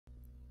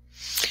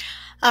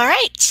All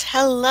right.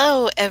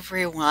 Hello,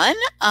 everyone.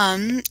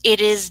 It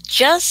is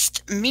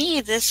just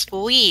me this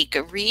week.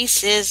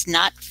 Rhys is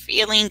not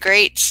feeling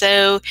great,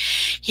 so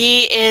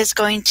he is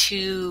going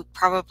to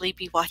probably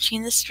be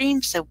watching the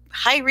stream. So,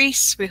 hi,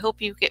 Rhys. We hope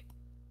you get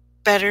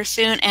better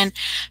soon. And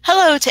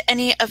hello to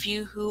any of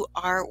you who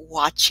are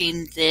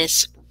watching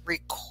this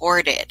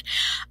recorded.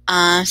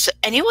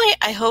 Anyway,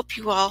 I hope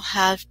you all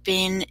have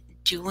been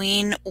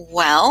doing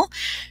well.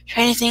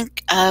 Trying to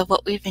think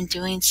what we've been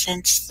doing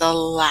since the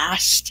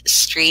last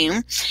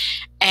stream.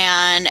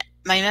 And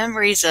my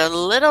memory's a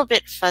little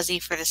bit fuzzy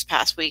for this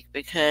past week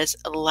because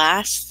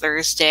last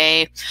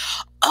Thursday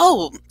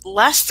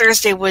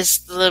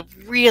was the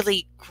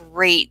really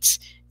great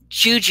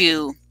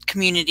Juju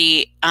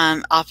community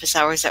office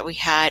hours that we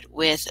had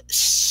with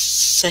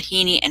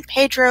Sahini and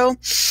Pedro.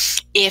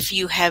 If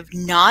you have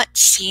not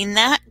seen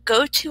that,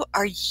 go to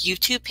our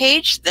YouTube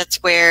page.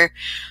 That's where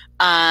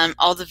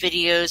all the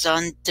videos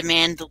on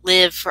demand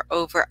live for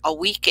over a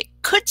week. It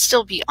could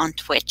still be on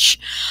Twitch.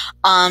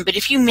 But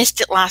if you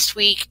missed it last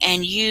week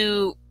and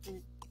you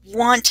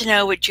want to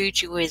know what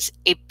Juju is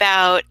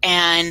about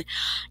and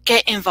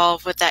get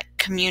involved with that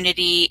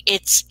community,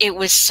 it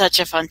was such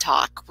a fun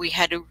talk. We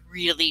had a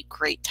really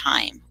great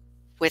time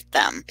with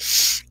them.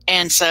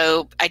 And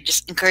so I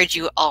just encourage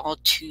you all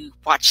to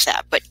watch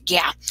that. But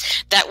yeah,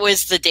 that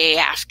was the day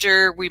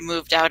after we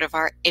moved out of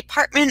our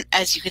apartment.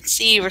 As you can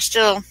see, we're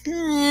still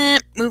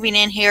moving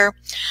in here.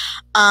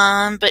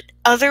 But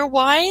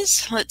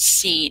otherwise, let's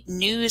see,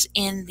 news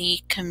in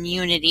the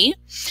community.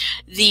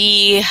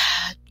 The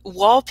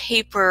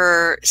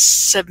wallpaper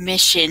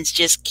submissions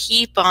just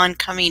keep on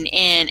coming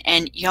in,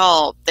 and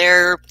y'all,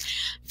 they're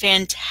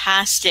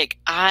fantastic.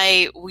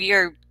 We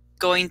are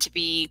going to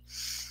be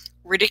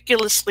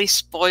ridiculously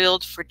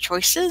spoiled for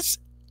choices.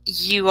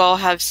 You all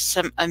have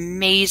some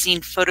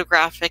amazing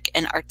photographic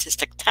and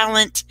artistic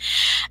talent.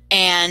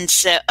 And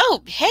so,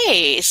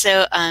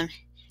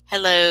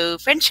 hello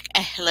French,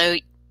 hello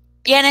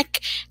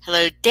Yannick,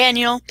 hello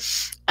Daniel.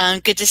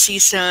 Good to see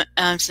some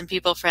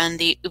people from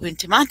the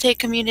Ubuntu Mate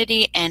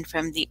community and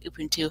from the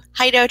Ubuntu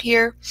Hideout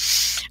here.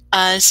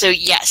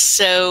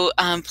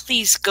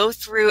 Please go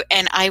through,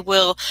 and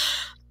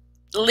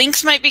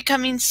links might be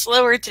coming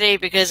slower today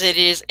because it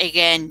is,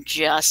 again,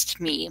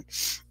 just me.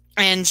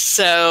 And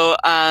so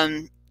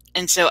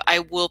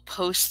I will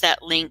post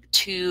that link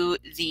to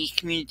the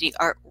community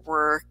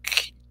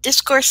artwork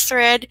discourse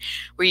thread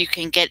where you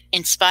can get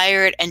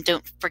inspired, and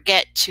don't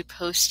forget to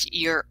post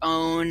your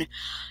own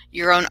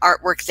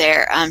artwork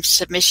there.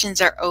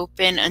 Submissions are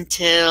open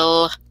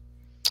until,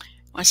 I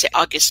want to say,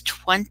 August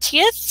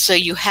 20th. So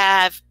you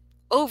have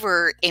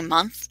over a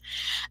month.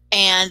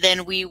 And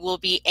then we will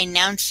be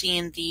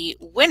announcing the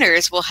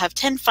winners. We'll have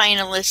 10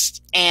 finalists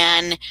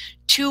and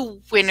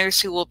 2 winners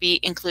who will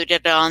be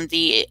included on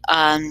the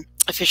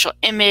official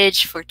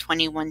image for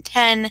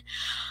 2110.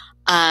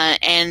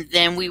 And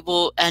then we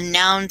will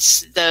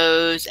announce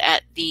those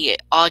at the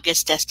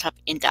August Desktop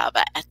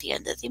Indaba at the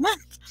end of the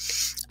month.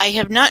 I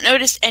have not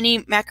noticed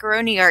any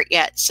macaroni art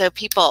yet. So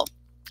people,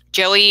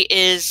 Joey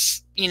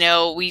is,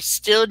 we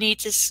still need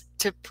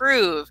to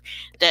prove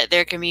that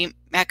there can be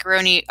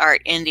macaroni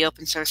art in the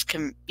open source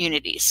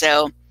community.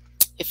 So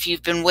if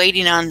you've been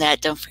waiting on that,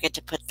 don't forget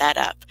to put that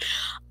up.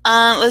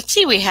 Let's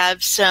see, we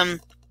have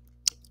some,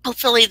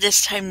 hopefully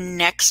this time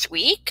next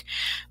week,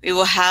 we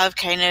will have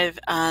kind of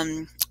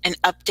an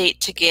update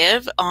to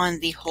give on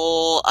the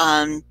whole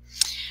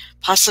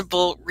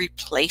possible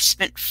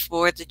replacement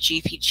for the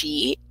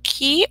GPG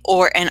key,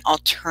 or an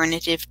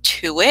alternative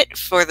to it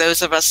for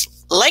those of us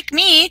like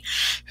me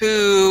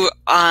who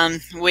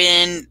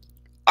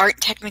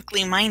aren't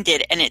technically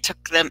minded and it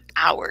took them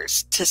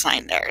hours to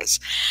sign theirs.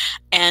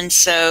 And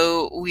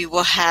so we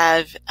will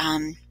have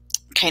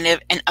kind of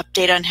an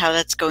update on how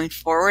that's going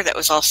forward. That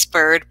was all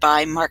spurred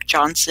by Mark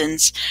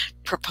Johnson's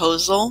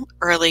proposal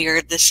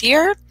earlier this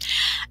year.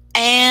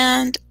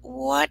 And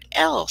what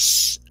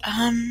else?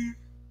 I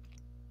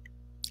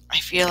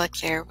feel like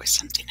there was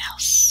something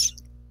else.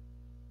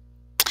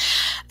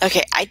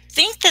 Okay, I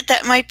think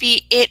that might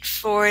be it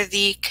for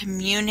the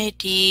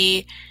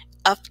community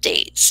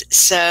updates.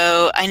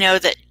 So I know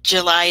that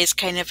July is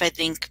kind of, I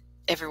think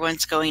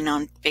everyone's going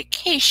on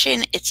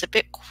vacation. It's a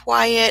bit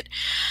quiet,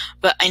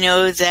 but I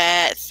know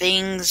that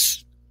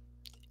things,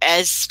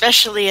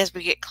 especially as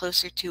we get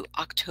closer to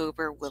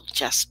October, will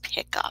just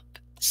pick up.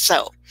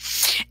 So,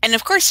 and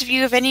of course, if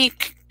you have any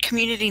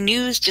community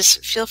news,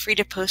 just feel free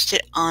to post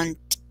it on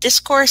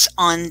discourse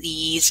on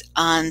the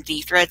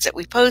threads that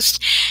we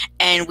post,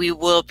 and we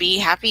will be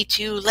happy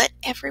to let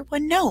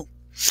everyone know.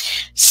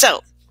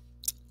 So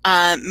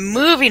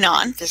moving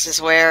on, this is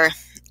where,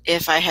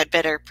 if I had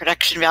better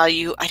production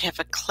value, I'd have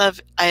a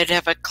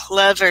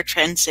clever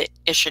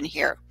transition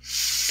here.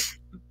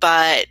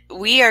 But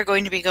we are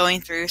going to be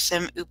going through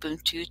some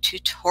Ubuntu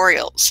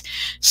tutorials.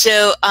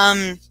 So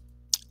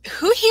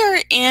who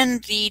here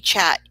in the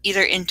chat,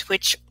 either in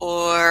Twitch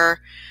or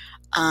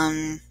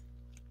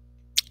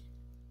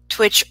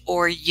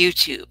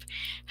YouTube,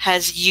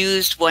 has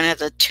used one of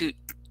the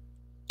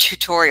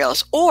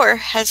tutorials, or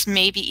has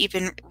maybe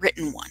even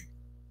written one?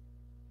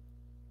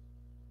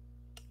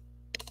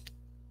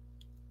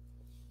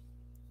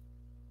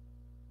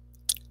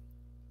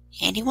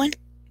 Anyone?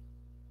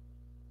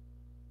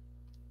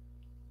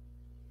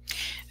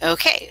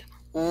 Okay,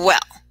 well,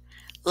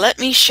 let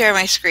me share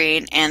my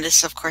screen, and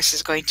this, of course,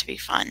 is going to be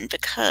fun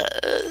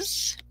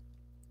because...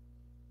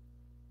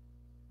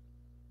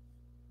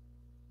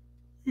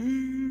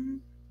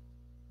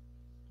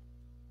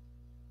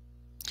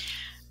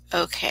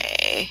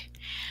 Okay.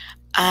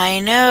 I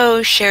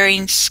know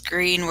sharing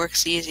screen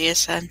works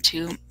easiest on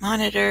 2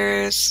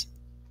 monitors,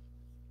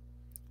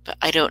 but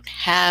I don't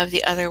have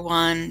the other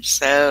one,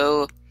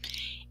 so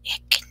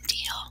it can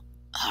deal.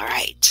 All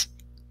right.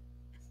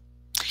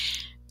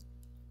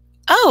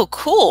 Oh,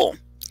 cool.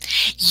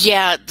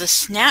 Yeah, the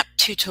Snap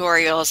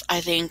tutorials,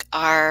 I think,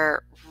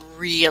 are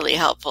really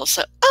helpful.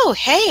 So, oh,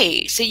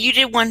 hey, so you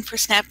did one for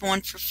Snap and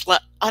one for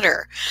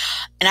Flutter.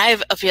 And I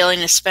have a feeling,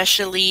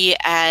 especially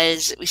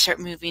as we start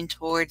moving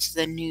towards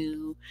the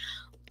new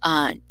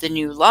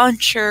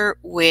launcher,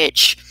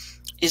 which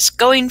is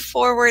going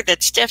forward,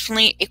 that's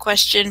definitely a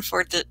question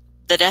for the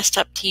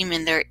desktop team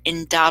in their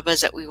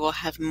Indabas, that we will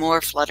have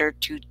more Flutter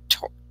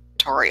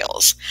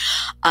tutorials.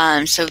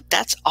 So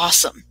that's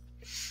awesome.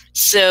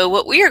 So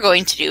what we are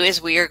going to do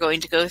is we are going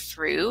to go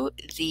through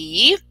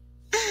the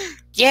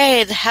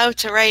how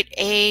to write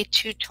a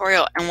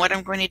tutorial. And what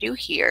I'm going to do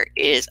here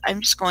is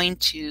I'm just going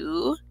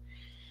to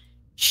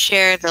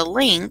share the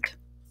link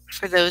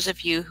for those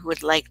of you who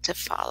would like to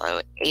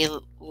follow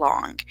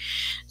along.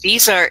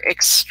 These are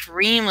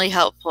extremely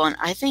helpful, and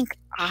I think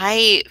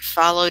I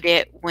followed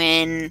it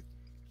when,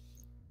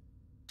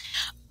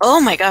 oh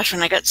my gosh,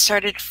 when I got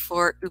started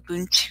for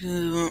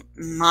Ubuntu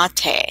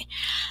Mate,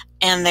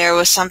 and there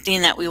was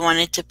something that we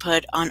wanted to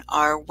put on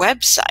our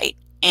website.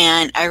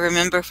 And I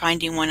remember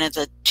finding one of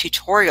the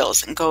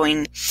tutorials and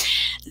going,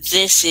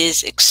 this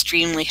is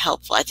extremely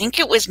helpful. I think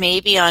it was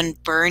maybe on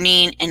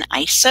burning an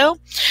ISO,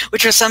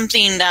 which was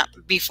something that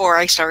before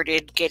I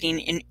started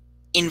getting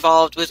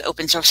involved with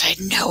open source, I had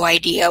no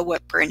idea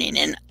what burning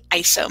an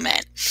ISO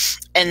meant.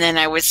 And then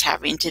I was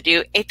having to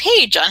do a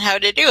page on how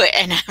to do it.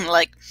 And I'm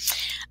like,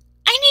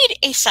 I need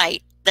a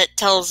site that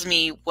tells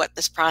me what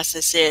this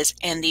process is.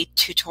 And the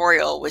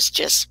tutorial was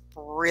just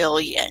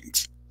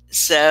brilliant.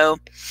 So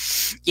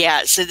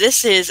yeah, so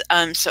this is,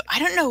 so I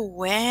don't know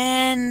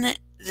when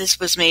this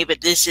was made,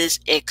 but this is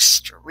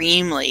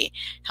extremely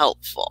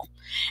helpful.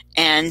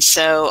 And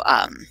so,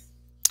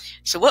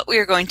 so what we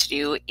are going to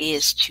do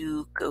is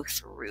to go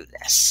through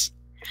this.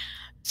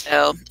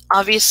 So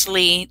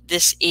obviously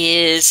this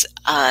is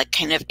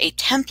kind of a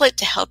template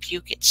to help you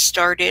get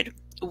started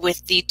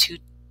with the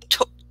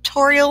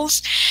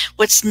tutorials.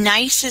 What's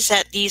nice is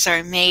that these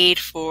are made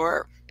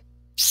for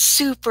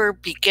super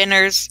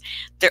beginners.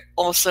 They're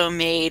also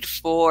made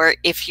for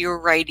if you're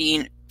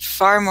writing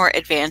far more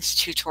advanced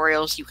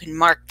tutorials, you can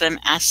mark them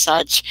as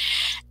such,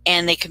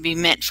 and they can be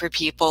meant for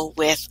people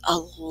with a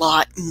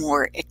lot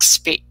more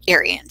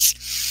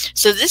experience.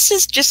 So this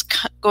is just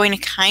going to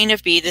kind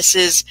of be, this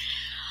is,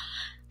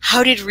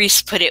 how did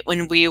Rhys put it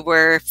when we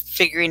were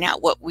figuring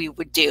out what we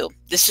would do?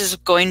 This is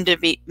going to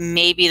be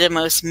maybe the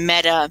most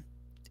meta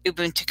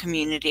Ubuntu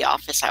community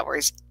office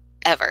hours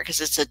ever, because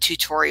it's a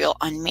tutorial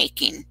on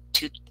making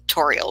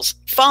tutorials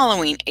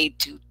following a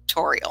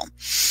tutorial.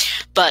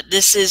 But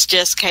this is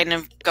just kind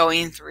of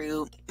going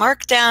through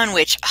Markdown,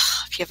 which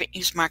if you haven't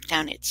used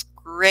Markdown, it's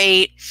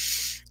great.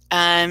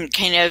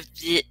 Kind of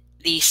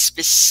the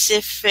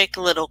specific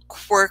little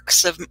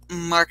quirks of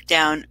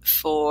Markdown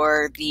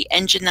for the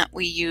engine that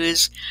we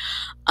use,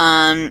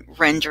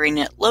 rendering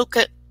it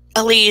locally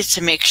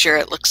to make sure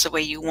it looks the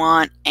way you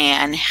want,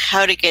 and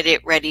how to get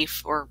it ready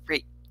for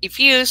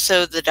review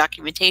so the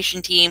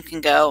documentation team can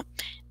go,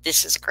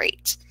 this is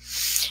great.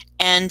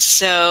 And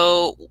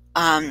so,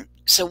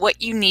 so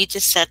what you need to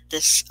set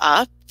this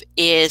up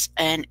is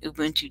an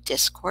Ubuntu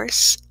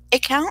Discourse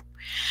account,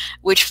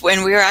 which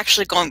when we're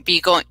actually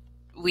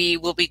we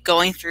will be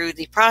going through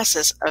the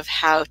process of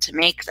how to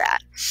make that.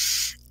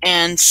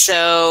 And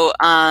so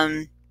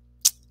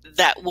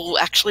that will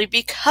actually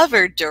be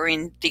covered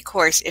during the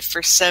course if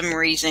for some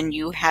reason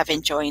you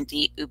haven't joined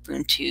the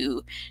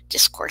Ubuntu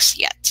Discourse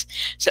yet.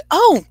 So,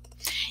 oh,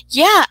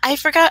 yeah, I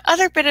forgot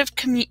other bit of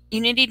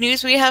community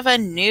news. We have a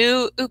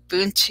new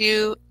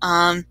Ubuntu,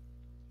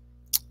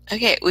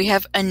 we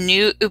have a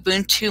new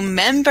Ubuntu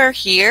member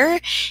here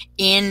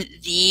in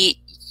the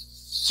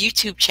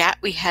YouTube chat.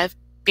 We have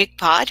Big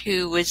Pod,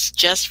 who was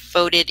just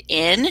voted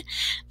in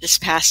this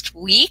past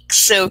week.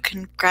 So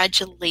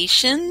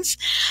congratulations.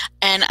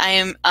 And I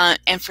am,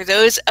 and for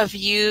those of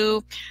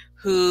you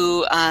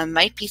who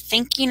might be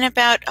thinking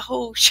about,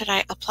 oh, should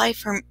I apply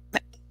for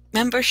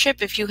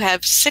membership? If you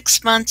have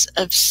 6 months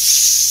of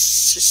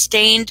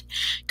sustained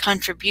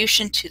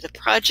contribution to the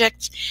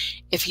project,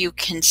 if you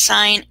can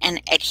sign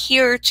and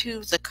adhere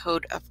to the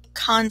code of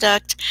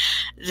conduct,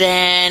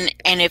 then,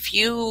 and if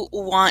you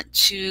want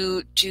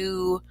to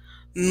do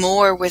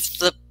more with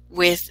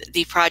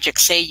the project,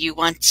 say you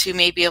want to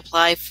maybe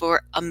apply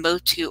for a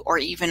Motu or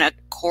even a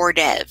core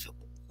dev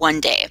one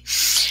day,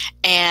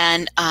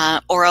 and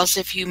or else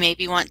if you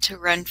maybe want to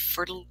run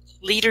for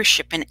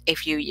leadership in a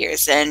few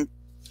years, and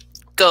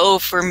go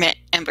for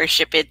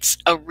membership. It's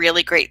a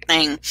really great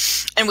thing.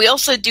 And we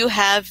also do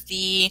have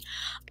the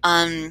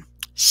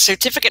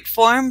certificate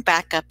form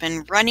back up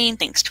and running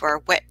thanks to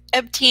our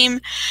web team.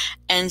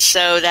 And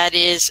so that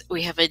is,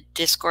 we have a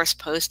discourse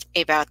post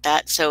about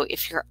that. So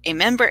if you're a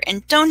member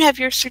and don't have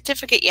your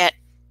certificate yet,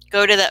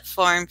 go to that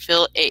form,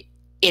 fill it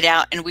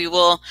out, and we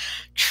will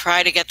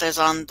try to get those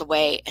on the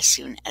way as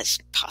soon as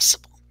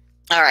possible.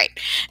 All right.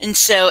 And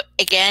so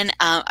again,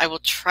 I will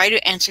try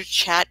to answer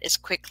chat as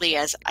quickly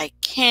as I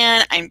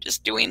can. I'm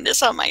just doing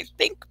this on my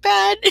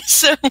ThinkPad,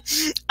 so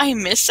I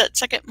miss that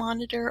second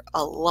monitor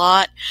a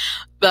lot.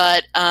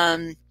 But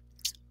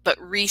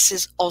Rhys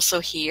is also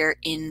here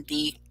in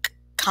the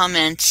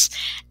comments,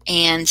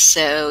 and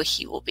so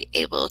he will be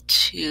able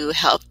to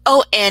help.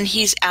 Oh, and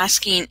he's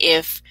asking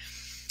if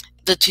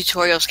the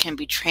tutorials can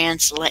be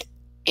translated,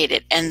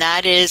 and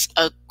that is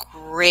a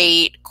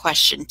great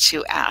question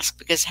to ask,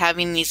 because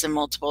having these in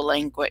multiple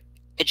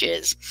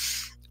languages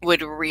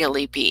would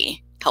really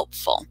be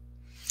helpful.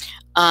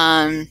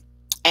 And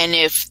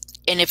if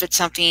it's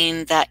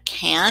something that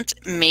can't,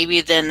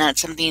 maybe then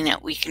that's something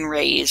that we can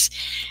raise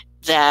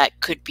that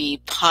could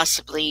be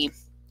possibly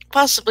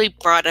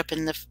brought up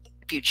in the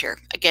future.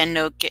 Again,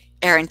 no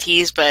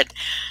guarantees, but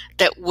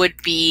that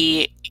would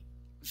be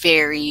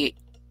very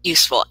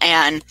useful.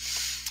 And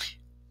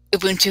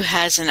Ubuntu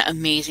has an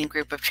amazing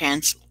group of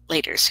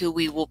translators who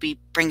we will be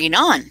bringing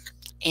on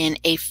in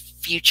a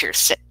future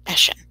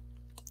session.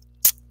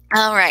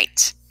 All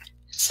right,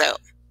 so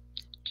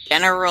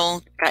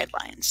general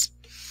guidelines.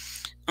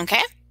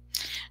 Okay,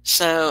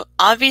 so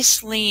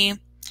obviously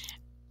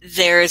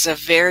there is a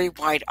very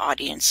wide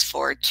audience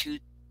for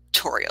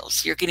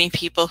tutorials. You're getting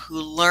people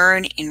who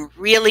learn in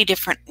really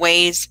different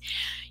ways.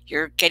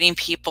 You're getting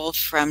people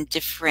from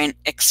different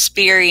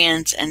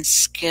experience and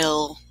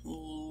skill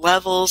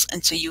levels,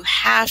 and so you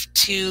have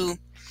to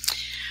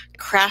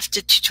craft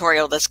a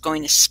tutorial that's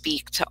going to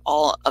speak to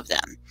all of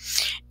them.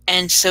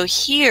 And so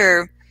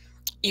here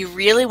you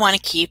really want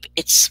to keep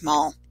it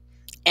small.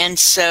 And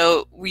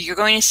so you're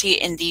going to see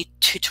in the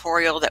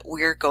tutorial that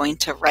we're going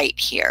to write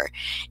here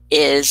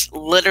is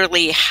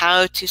literally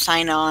how to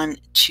sign on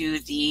to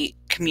the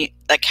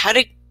like how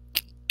to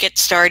get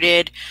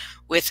started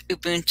with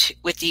Ubuntu,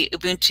 with the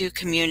Ubuntu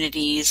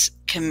community's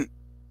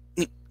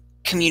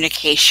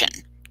communication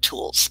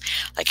tools.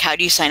 Like, how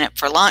do you sign up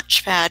for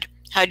Launchpad?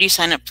 How do you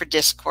sign up for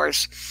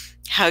Discourse?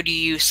 How do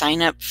you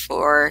sign up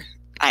for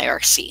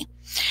IRC?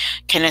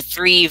 Kind of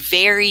three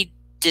very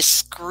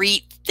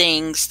discrete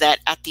things that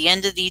at the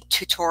end of the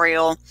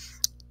tutorial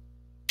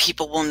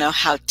people will know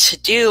how to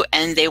do,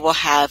 and they will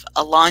have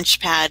a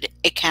Launchpad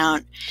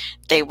account,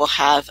 they will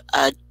have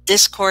a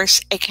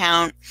Discourse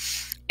account,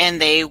 and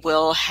they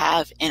will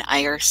have an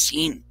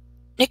IRC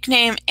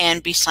nickname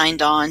and be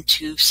signed on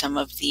to some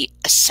of the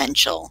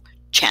essential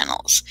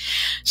channels.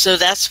 So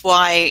that's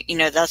why,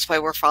 that's why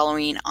we're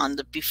following on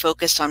the be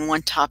focused on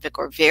one topic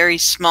or very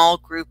small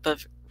group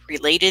of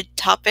related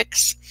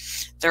topics.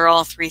 They're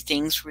all three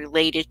things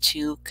related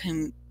to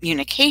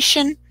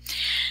communication.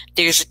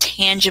 There's a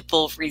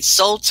tangible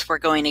results we're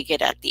going to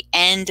get at the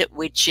end,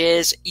 which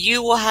is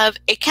you will have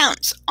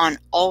accounts on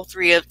all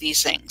three of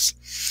these things.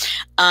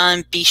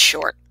 Be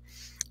short.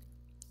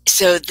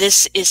 So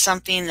this is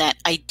something that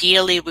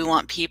ideally we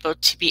want people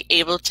to be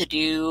able to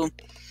do,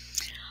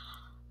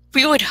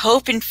 we would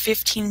hope, in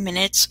 15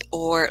 minutes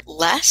or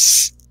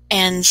less.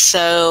 And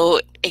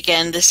so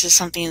again, this is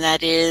something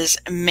that is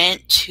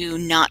meant to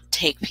not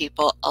take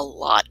people a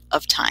lot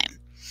of time.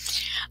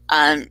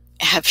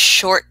 Have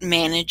short,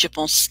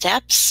 manageable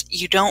steps.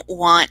 You don't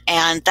want,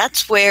 and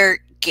that's where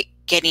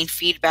getting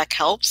feedback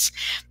helps,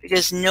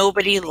 because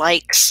nobody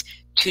likes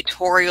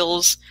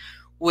tutorials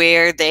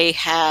where they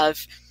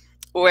have,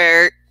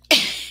 where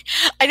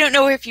I don't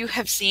know if you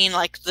have seen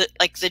like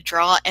the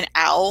draw an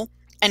owl,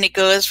 and it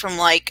goes from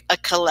like a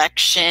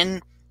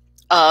collection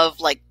of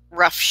like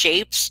rough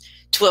shapes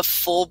to a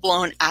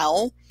full-blown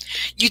owl.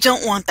 You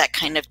don't want that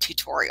kind of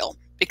tutorial,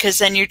 because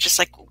then you're just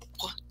like,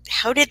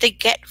 how did they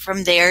get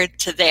from there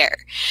to there?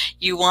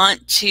 You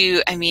want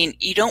to,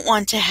 you don't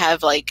want to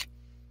have like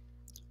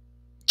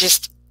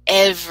just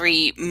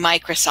every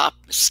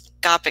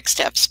microscopic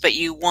steps, but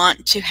you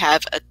want to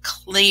have a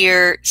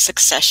clear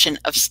succession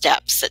of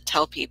steps that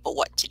tell people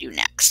what to do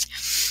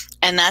next.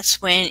 And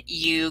that's when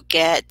you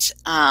get,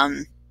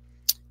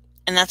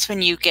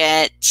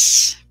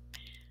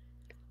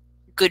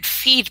 good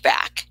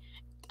feedback,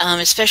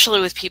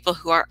 especially with people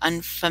who are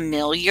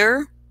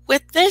unfamiliar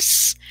with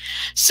this.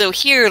 So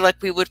here,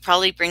 like, we would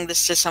probably bring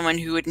this to someone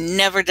who had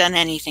never done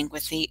anything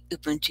with the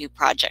Ubuntu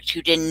project,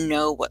 who didn't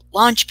know what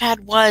Launchpad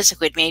was,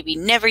 who had maybe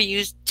never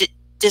used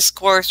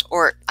Discourse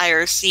or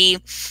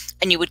IRC,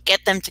 and you would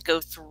get them to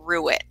go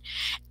through it.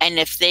 And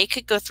if they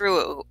could go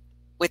through it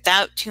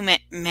without too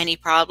many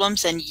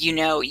problems, then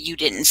you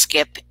didn't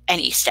skip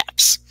any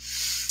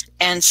steps.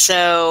 And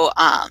so,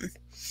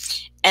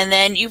 and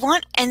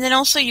then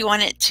also you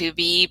want it to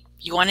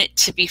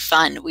be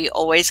fun. We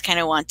always kind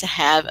of want to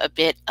have a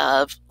bit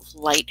of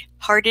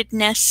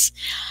lightheartedness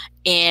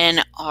in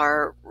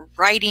our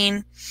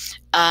writing.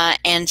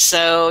 And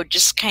so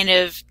just kind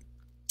of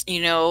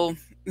you know,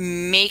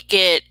 make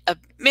it a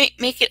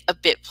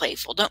bit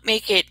playful. Don't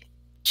make it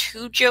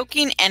too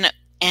joking. And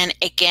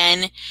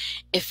again,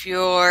 if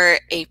you're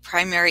a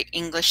primary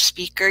English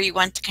speaker, you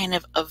want to kind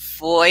of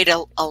avoid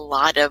a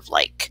lot of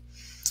like,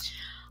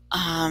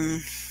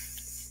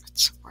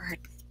 what's the word?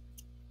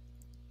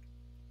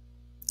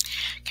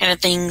 Kind of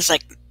things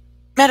like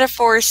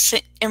metaphors,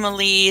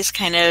 similes,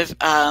 kind of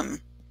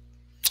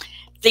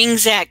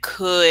things that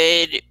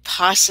could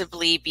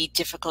possibly be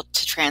difficult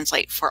to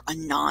translate for a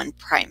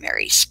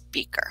non-primary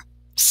speaker.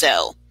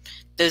 So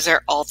those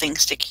are all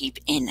things to keep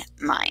in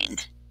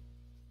mind.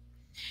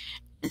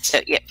 And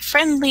so, yeah,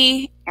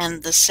 friendly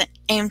and the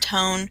same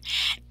tone.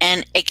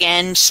 And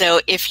again,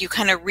 so if you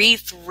kind of read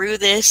through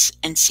this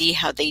and see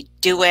how they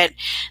do it,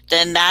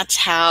 then that's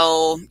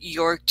how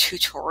your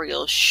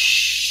tutorial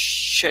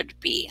should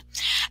be.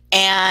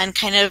 And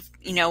kind of,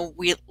 you know,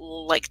 we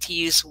like to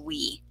use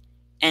we.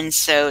 And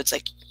so it's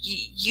like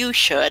you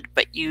should,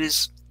 but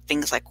use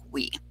things like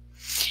we.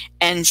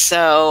 And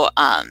so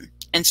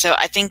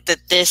I think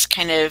that this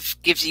kind of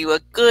gives you a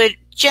good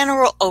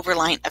general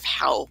overline of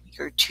how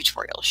your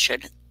tutorial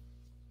should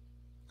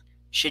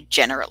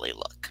generally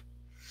look.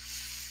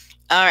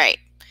 All right.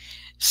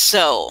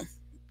 So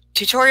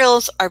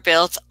tutorials are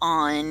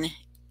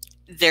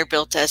they're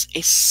built as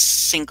a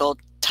single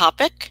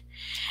topic.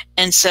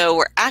 And so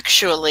we're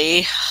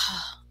actually,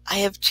 I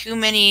have too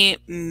many.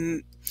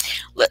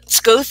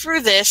 Let's go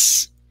through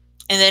this,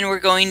 and then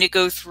we're going to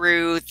go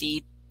through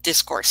the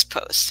discourse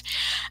post.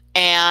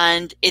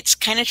 And it's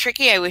kind of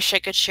tricky. I wish I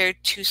could share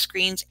two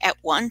screens at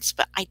once,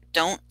 but I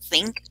don't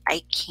think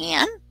I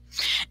can.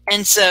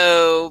 And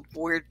so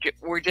we're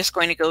just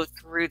going to go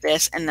through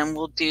this, and then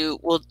we'll do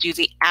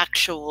the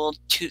actual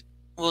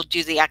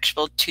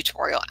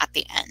tutorial at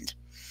the end.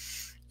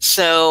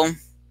 So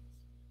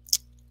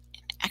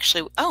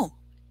actually, oh,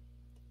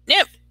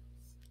 nope,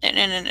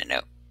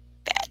 no,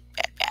 bad.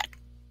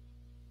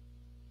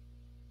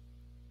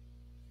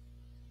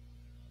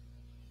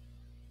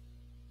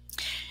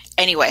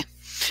 Anyway,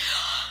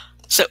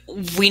 so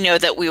we know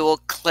that we will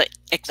click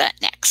that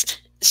next.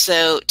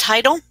 So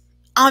title,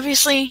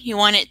 obviously you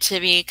want it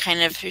to be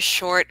kind of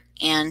short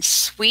and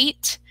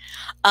sweet,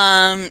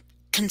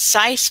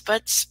 concise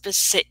but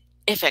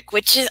specific,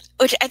 which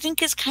I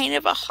think is kind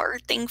of a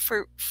hard thing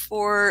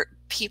for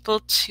people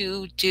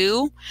to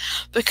do,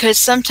 because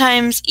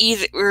sometimes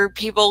either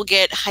people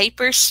get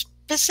hyper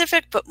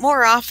specific, but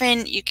more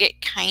often you get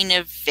kind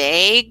of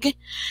vague.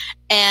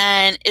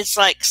 And it's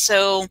like,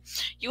 so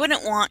you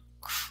wouldn't want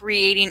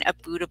creating a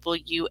bootable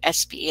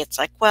USB. It's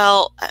like,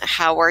 well,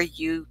 how are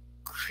you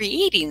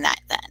creating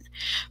that then?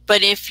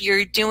 But if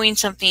you're doing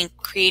something,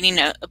 creating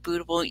a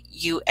bootable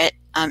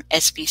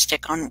USB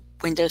stick on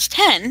Windows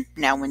 10,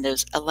 now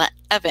Windows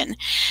 11,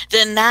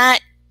 then that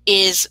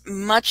is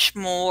much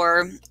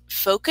more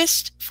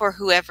focused for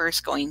whoever's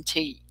going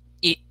to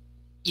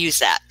use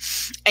that.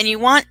 And you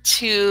want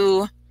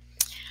to,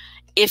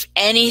 if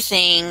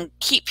anything,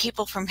 keep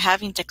people from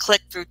having to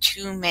click through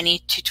too many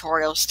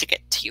tutorials to get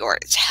to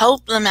yours.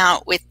 Help them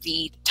out with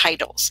the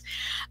titles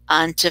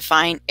to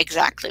find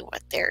exactly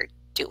what they're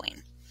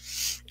doing.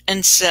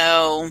 And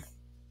so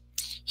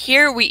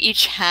here we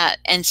each had,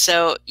 and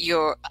so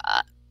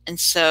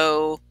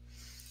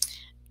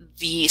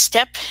the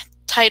step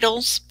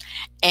titles.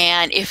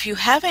 And if you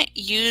haven't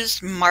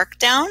used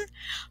Markdown,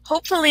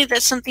 hopefully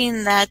that's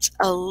something that's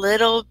a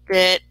little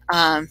bit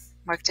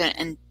Markdown.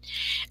 And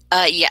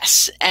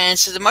yes, and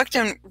so the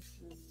Markdown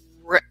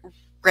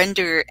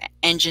render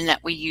engine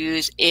that we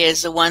use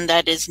is the one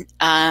that is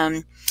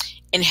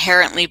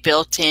inherently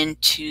built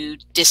into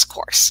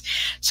Discourse.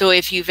 So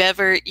if you've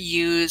ever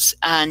used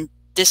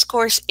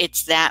Discourse,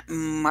 it's that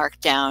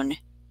Markdown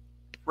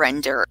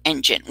render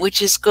engine,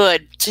 which is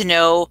good to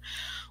know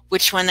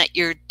which one that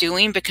you're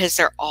doing, because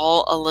they're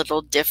all a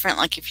little different.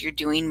 Like if you're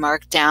doing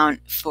Markdown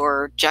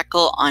for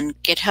Jekyll on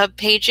GitHub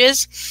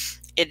pages,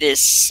 it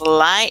is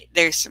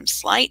there's some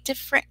slight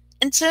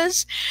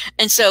differences.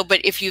 And so, but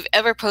if you've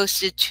ever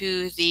posted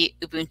to the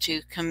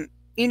Ubuntu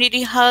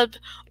Community Hub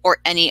or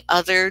any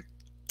other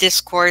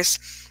Discourse,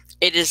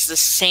 it is the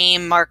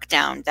same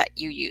Markdown that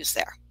you use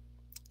there.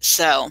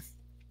 So,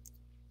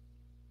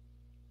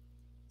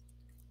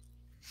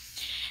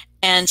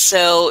 and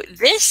so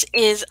this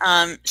is,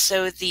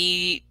 so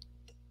the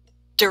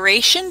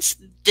durations,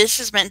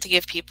 this is meant to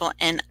give people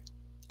an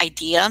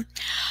idea.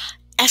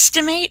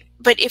 Estimate,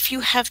 but if you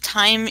have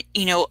time,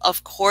 you know,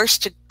 of course,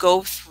 to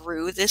go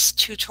through this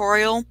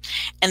tutorial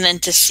and then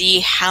to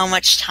see how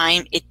much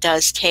time it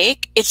does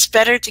take, it's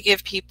better to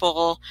give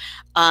people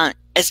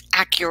as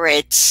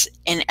accurate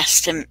an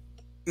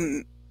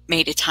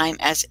estimated time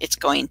as it's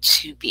going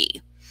to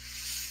be.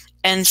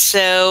 And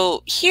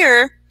so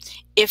here,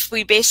 if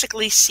we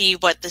basically see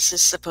what this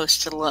is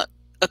supposed to look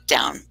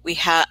down, we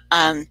have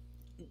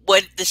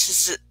what this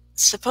is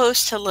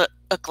supposed to look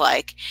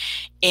like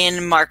in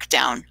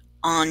Markdown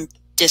on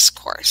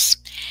Discourse.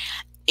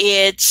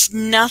 It's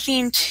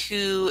nothing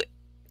too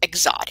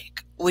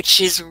exotic. which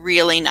is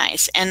really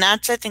nice. And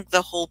that's, I think,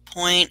 the whole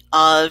point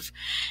of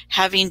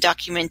having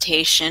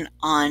documentation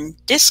on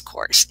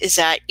Discourse, is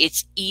that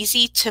it's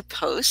easy to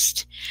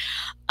post,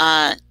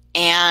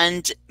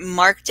 and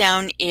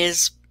Markdown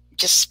is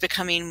just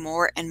becoming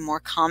more and more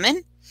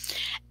common.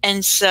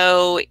 And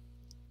so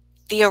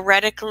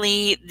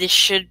theoretically, this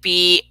should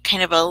be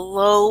kind of a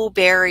low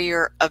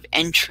barrier of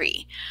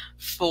entry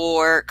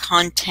for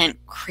content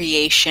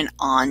creation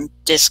on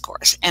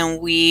Discourse. And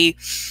we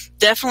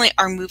definitely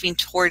are moving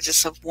towards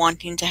this, of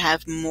wanting to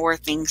have more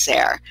things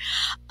there,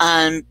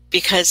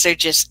 because they're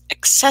just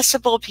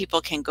accessible.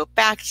 People can go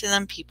back to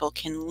them. People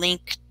can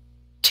link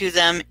to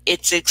them.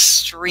 It's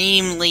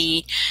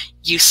extremely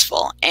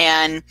useful.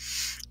 And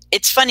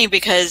it's funny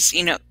because,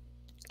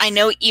 I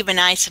know even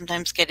I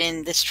sometimes get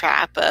in this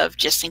trap of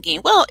just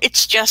thinking, well,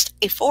 it's just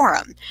a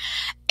forum.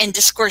 And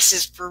Discourse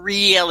is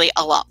really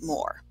a lot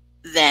more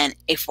than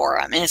a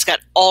forum. And it's got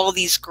all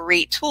these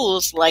great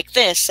tools like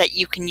this that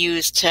you can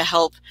use to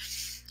help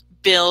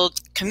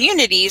build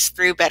communities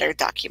through better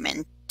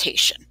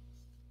documentation.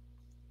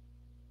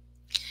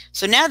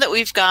 So now that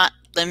we've got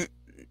the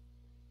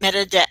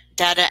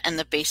metadata and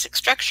the basic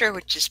structure,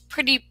 which is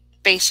pretty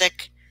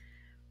basic,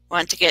 we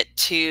want to get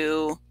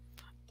to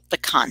the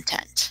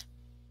content.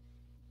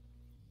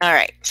 All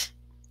right.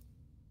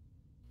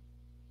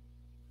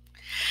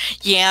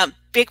 Yeah,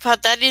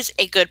 BigPod, that is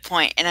a good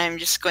point, and I'm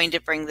just going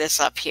to bring this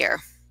up here.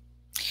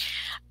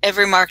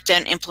 Every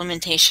Markdown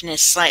implementation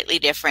is slightly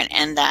different,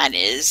 and that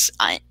is,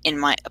 in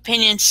my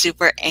opinion,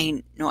 super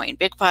annoying.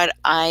 BigPod,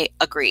 I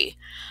agree,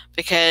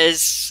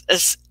 because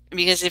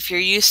if you're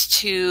used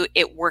to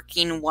it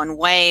working one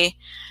way,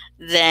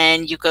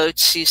 then you go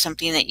to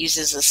something that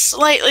uses a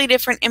slightly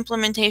different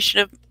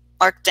implementation of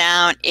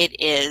Markdown, it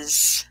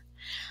is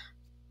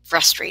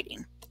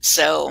frustrating.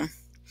 So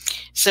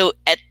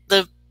at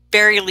the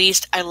very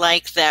least, I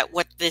like that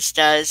what this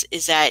does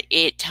is that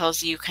it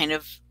tells you kind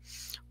of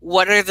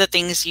what are the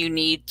things you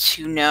need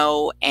to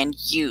know and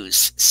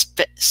use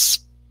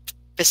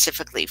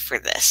specifically for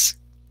this.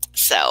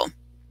 So,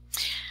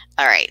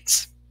 all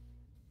right.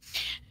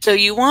 So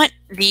you want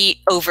the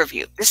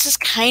overview. This is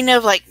kind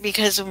of like,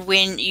 because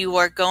when you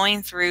are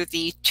going through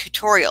the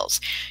tutorials,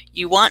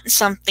 you want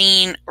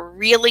something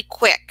really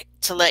quick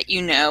to let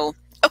you know,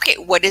 okay,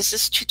 what is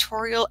this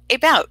tutorial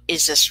about?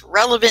 Is this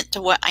relevant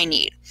to what I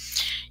need?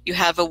 You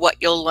have a what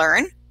you'll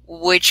learn,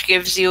 which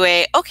gives you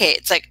a, okay,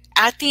 it's like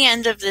at the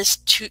end of this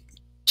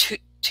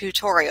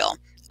tutorial,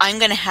 I'm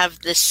going to have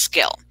this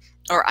skill,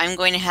 or I'm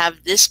going to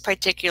have this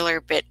particular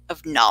bit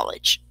of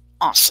knowledge.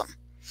 Awesome.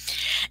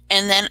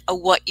 And then a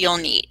what you'll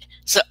need.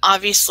 So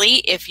obviously,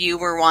 if you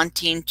were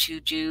wanting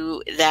to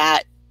do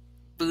that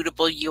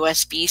bootable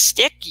USB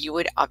stick, you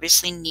would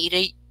obviously need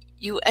a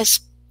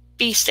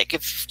USB stick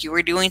if you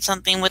were doing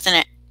something with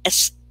an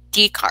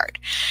SD card.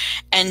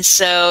 And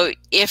so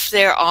if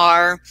there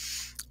are,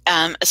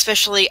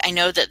 especially I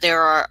know that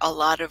there are a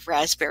lot of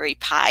Raspberry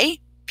Pi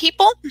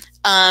people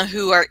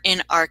who are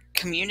in our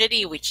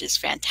community, which is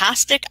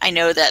fantastic. I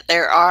know that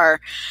there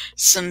are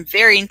some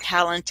very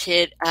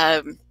talented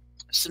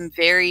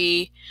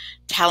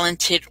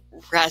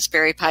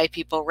Raspberry Pi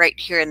people right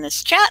here in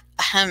this chat.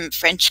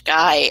 French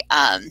guy,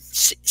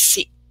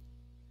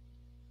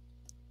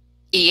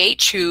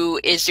 EH, who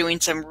is doing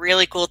some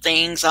really cool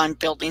things on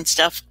building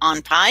stuff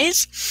on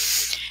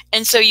Pis.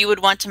 And so you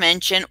would want to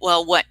mention,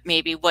 well, what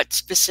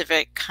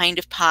specific kind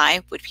of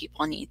Pi would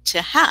people need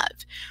to have?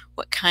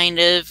 What kind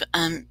of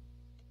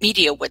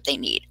media would they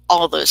need?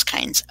 All those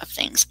kinds of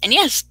things. And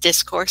yes,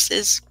 Discourse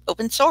is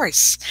open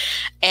source.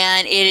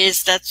 And it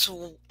is,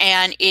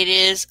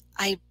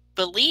 I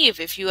believe,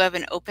 if you have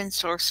an open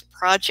source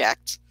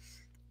project,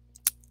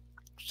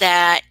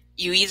 that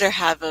you either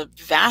have a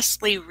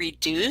vastly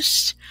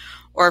reduced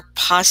or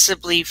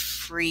possibly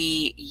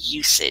free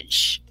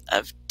usage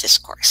of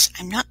Discourse.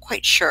 I'm not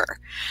quite sure,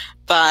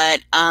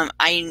 but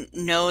I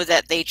know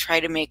that they try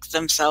to make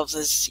themselves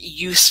as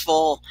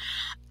useful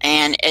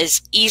and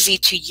as easy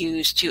to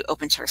use to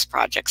open source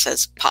projects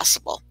as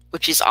possible,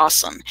 which is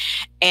awesome.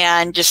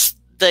 And just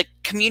the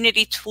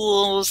community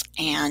tools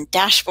and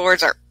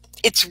dashboards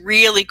it's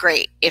really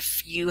great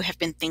if you have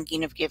been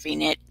thinking of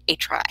giving it a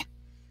try.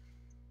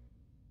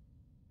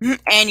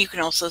 And you can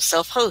also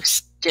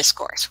self-host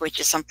Discourse, which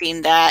is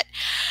something that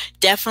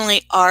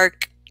definitely our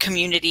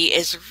community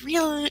is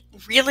really,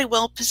 really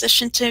well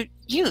positioned to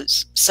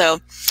use. So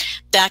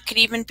that could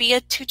even be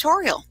a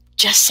tutorial,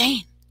 just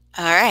saying.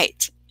 All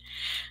right.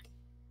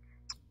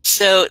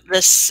 So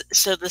the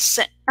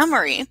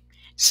summary,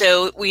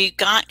 so we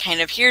got kind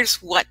of,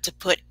 here's what to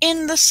put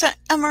in the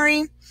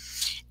summary,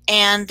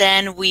 and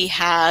then we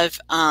have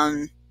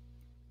kind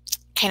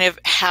of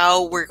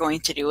how we're going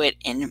to do it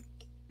in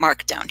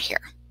Markdown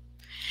here.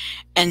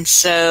 And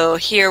so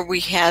here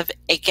we have,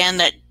 again,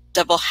 that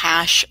double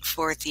hash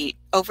for the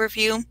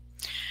overview.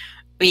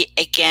 We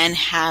again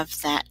have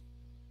that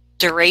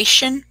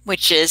duration,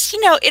 which is,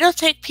 it'll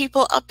take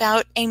people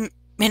about a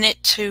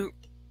minute to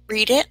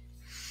read it.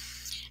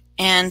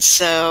 And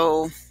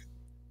so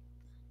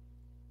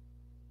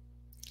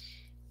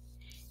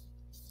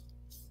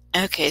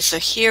Okay, so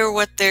here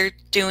what they're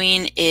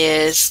doing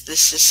is,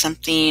 this is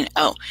something,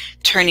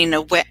 turning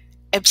a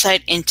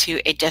website into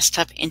a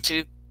desktop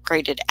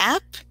integrated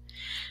app.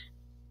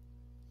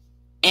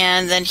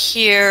 And then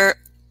here,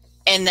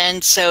 and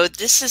then so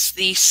this is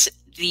the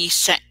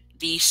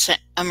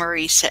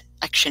summary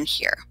section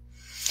here.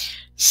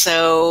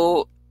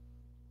 So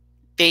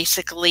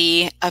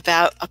basically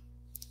about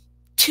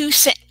 2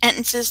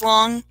 sentences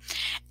long,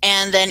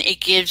 and then it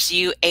gives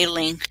you a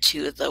link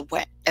to the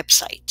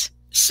website.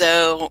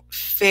 So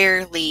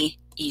fairly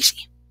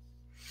easy.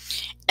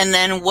 And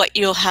then what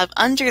you'll have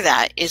under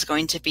that is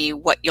going to be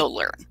what you'll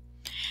learn.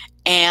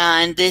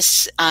 And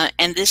this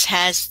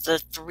has the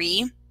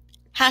 3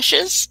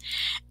 hashes,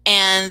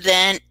 and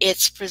then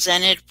it's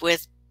presented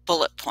with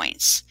bullet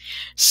points.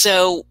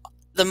 So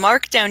the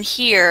markdown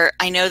here,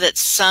 I know that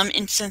some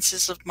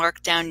instances of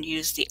markdown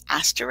use the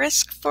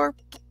asterisk for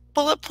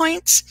bullet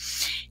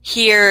points.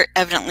 Here,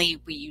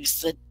 evidently, we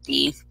use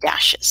the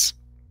dashes.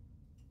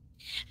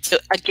 So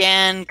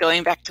again,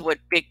 going back to what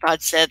Big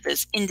Bod said,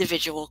 there's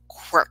individual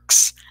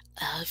quirks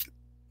of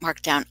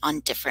markdown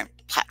on different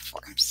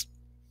platforms.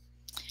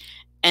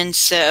 And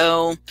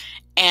so,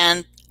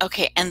 and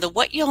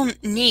what you'll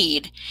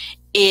need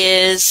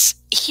is,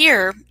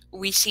 here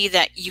we see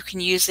that you can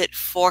use it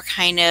for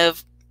kind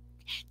of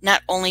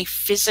not only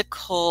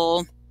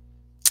physical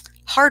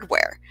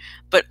hardware,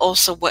 but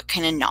also what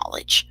kind of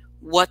knowledge,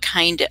 what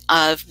kind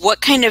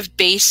of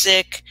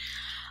basic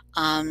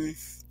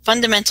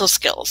fundamental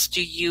skills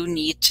do you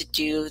need to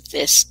do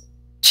this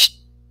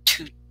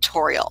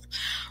tutorial,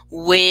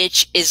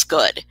 which is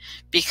good,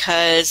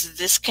 because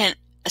this can,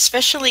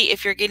 especially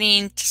if you're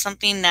getting to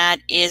something that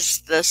is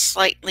the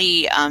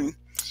slightly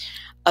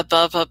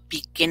above a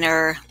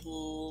beginner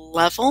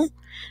level,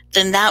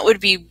 then that would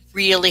be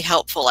really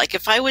helpful. Like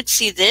if I would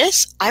see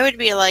this, I would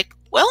be like,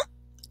 well,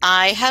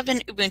 I have an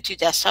Ubuntu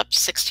desktop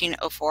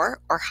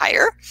 1604 or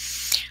higher.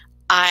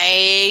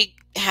 I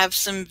have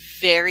some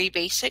very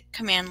basic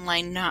command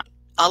line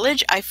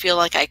knowledge. I feel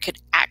like I could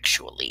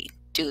actually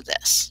do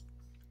this.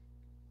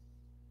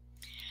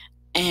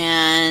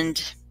 And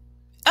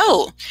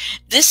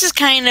this is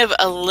kind of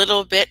a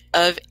little bit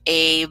of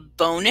a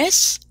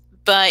bonus,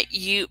 but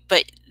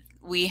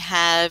we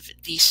have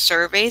these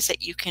surveys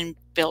that you can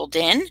build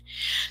in.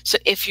 So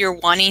if you're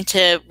wanting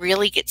to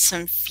really get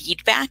some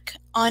feedback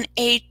on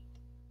a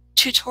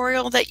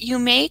tutorial that you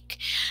make,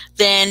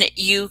 then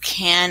you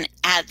can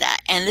add that.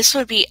 And this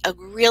would be a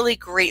really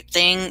great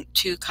thing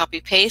to copy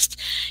paste.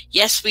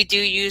 Yes, we do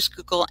use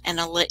Google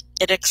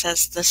Analytics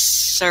as the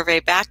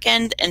survey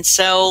backend, and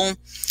so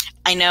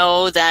I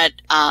know that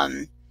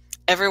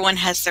everyone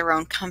has their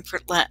own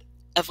comfort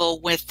level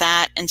with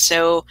that. And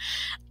so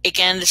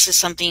again, this is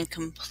something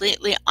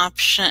completely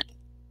optional,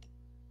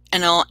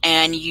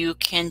 and you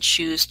can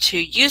choose to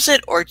use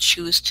it or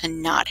choose to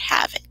not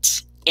have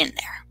it in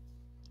there.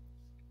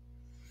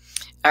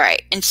 All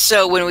right, and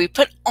so when we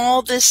put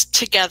all this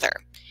together,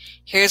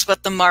 here's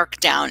what the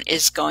markdown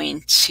is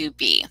going to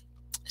be.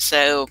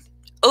 So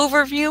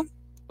overview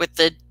with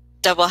the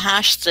double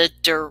hash, the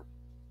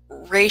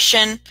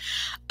duration,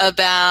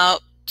 about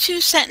 2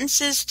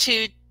 sentences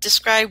to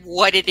describe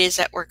what it is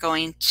that we're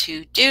going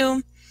to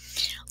do,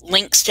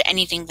 links to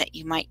anything that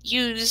you might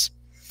use,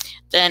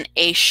 then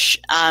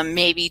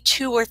maybe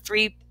 2 or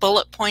 3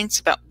 bullet points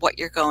about what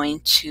you're going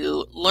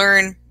to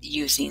learn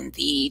using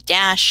the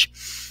dash,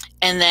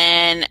 and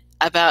then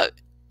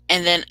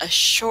a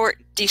short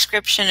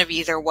description of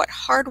either what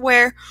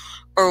hardware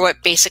or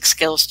what basic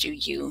skills do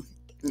you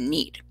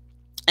need.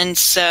 And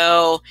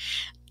so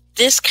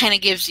this kind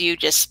of gives you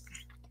just,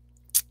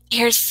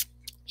 here's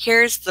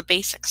the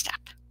basic step.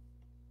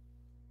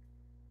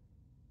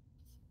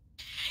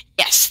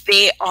 Yes,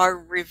 they are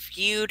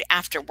reviewed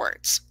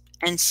afterwards.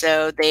 And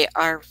so they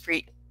are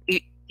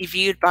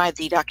reviewed by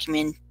the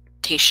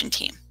documentation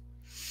team.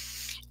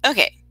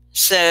 Okay,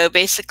 so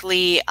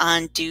basically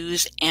on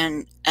do's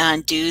and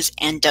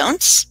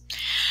don'ts.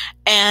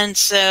 And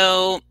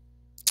so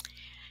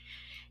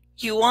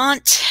you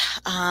want,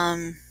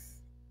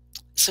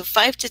 so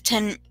 5 to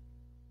 10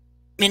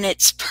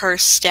 minutes per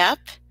step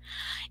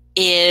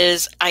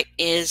is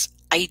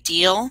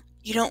ideal.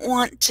 You don't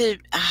want to,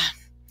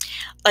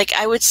 like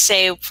I would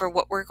say for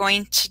what we're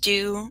going to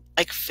do,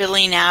 like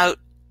filling out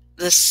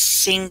the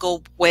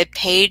single web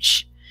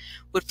page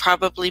would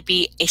probably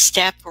be a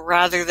step,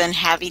 rather than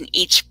having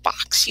each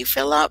box you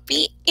fill out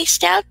be a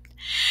step.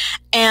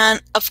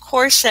 And of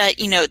course,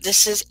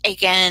 this is,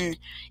 again,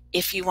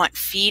 if you want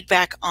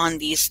feedback on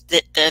these,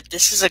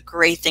 this is a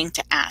great thing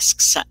to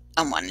ask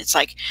someone. It's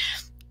like,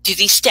 do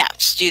these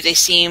steps, do they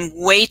seem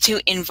way too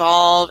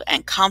involved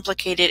and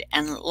complicated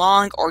and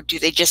long, or do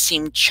they just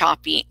seem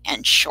choppy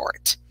and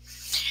short?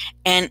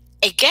 And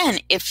again,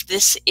 if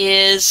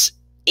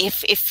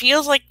it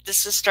feels like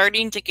this is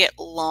starting to get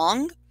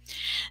long,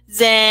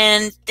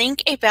 then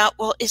think about,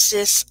 well, is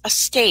this a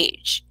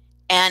stage?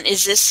 And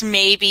is this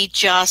maybe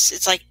just,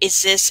 it's like,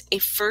 is this a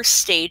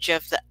first stage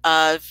of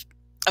a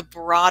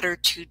broader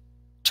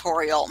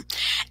tutorial?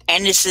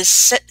 And is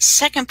this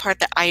second part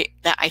that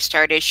I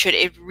started, should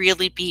it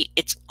really be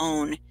its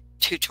own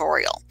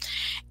tutorial.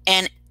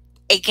 And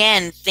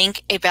again,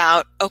 think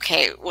about,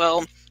 okay,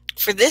 well,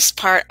 for this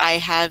part, I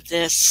have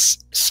this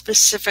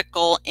specific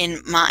goal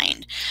in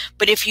mind.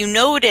 But if you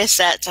notice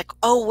that it's like,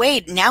 oh,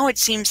 wait, now it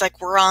seems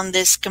like we're on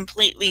this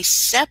completely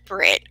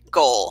separate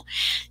goal,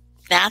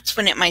 that's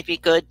when it might be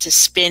good to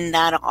spin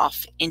that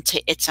off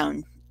into its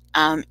own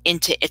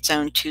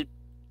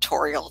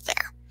tutorial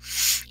there.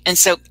 And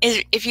so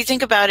if you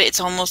think about it, it's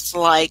almost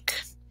like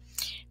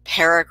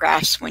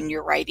paragraphs when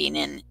you're writing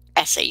an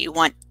essay. You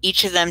want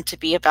each of them to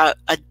be about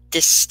a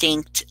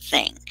distinct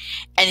thing.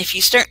 And if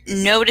you start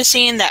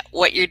noticing that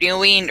what you're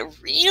doing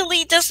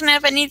really doesn't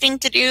have anything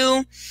to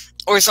do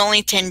or is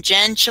only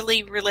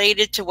tangentially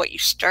related to what you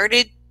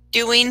started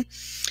doing,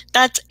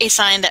 that's a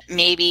sign that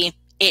maybe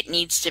it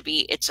needs to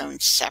be its own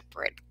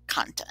separate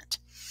content.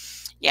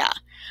 Yeah.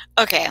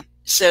 Okay.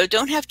 So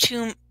don't have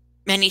too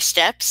many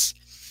steps.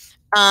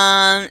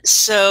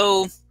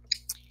 So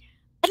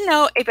I don't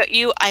know about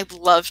you, I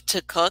love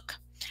to cook.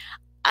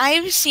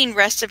 I've seen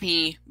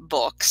recipe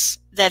books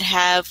that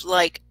have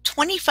like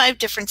 25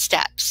 different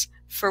steps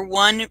for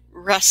one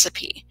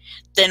recipe.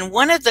 Then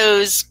one of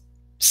those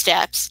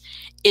steps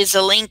is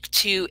a link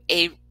to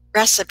a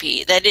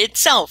recipe that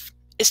itself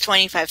is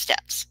 25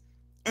 steps.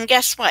 And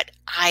guess what?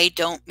 I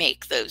don't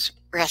make those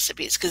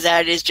recipes because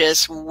that is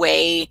just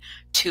way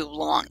too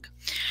long.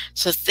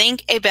 So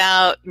think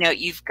about,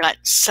 you've got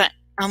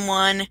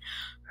someone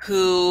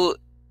who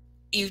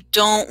you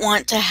don't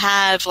want to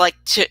have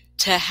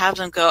to have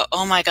them go,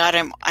 oh my God,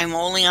 I'm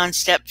only on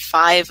step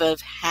 5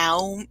 of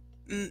how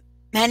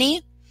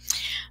many?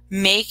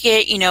 Make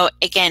it,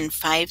 again,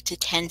 5 to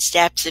 10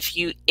 steps. If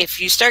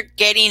you start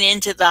getting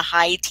into the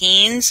high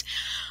teens,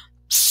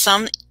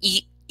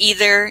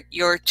 either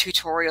your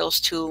tutorial's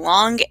too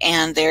long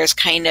and there's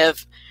kind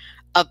of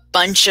a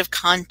bunch of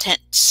content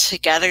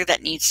together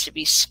that needs to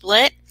be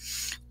split,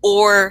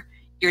 or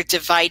you're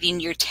dividing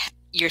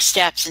your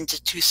steps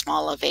into too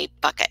small of a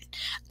bucket.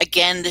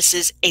 Again, this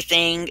is a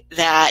thing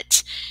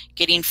that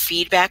getting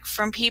feedback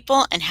from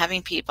people and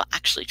having people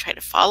actually try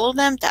to follow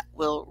them, that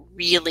will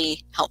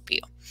really help you.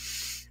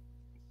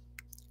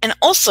 And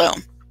also,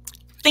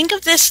 think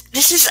of this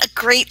is a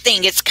great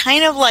thing. It's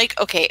kind of like,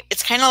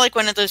 it's kind of like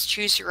one of those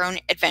choose your own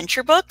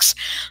adventure books,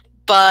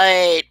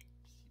 but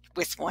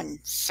with one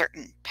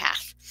certain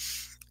path.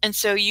 And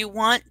so you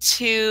want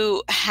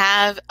to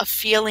have a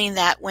feeling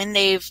that when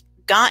they've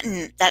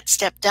gotten that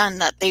step done,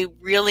 that they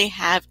really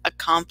have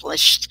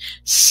accomplished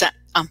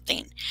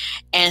something.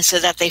 And so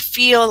that they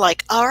feel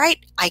like, all right,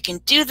 I can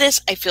do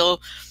this. I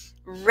feel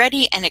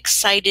ready and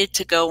excited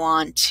to go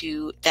on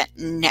to that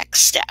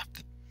next step.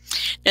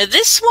 Now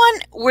this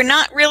one, we're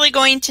not really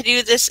going to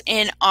do this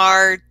in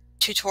our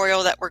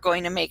tutorial that we're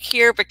going to make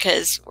here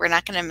because we're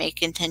not going to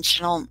make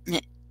intentional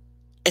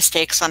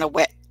mistakes on a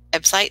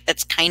website.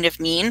 That's kind of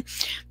mean.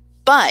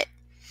 But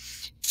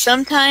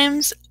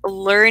sometimes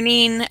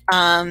learning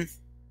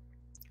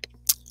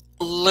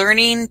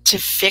to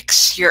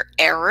fix your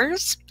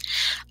errors,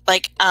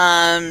 like,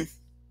 oh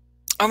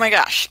my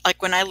gosh,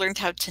 like when I learned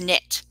how to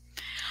knit,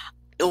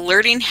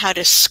 learning how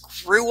to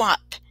screw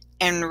up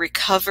and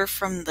recover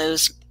from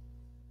those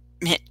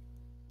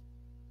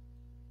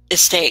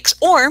mistakes,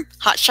 or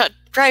hotshot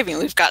driving.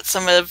 We've got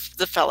some of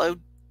the fellow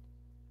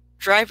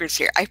drivers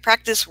here. I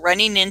practice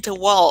running into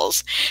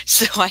walls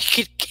so I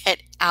could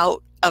get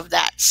out of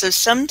that. So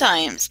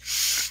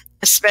sometimes,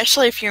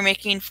 especially if you're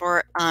making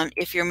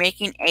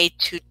a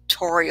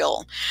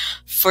tutorial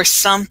for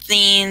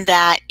something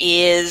that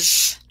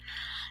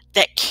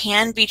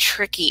can be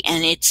tricky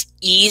and it's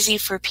easy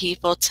for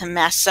people to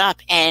mess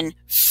up and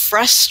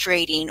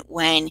frustrating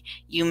when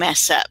you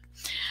mess up,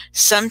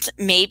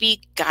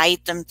 maybe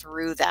guide them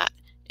through that.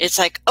 It's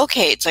like,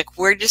 okay,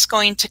 we're just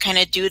going to kind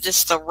of do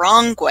this the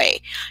wrong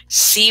way.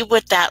 See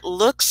what that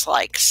looks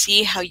like.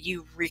 See how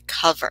you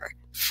recover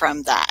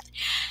from that.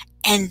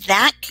 And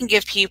that can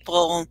give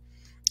people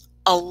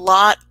a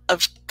lot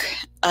of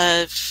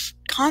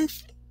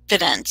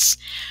confidence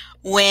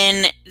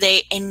when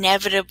they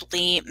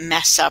inevitably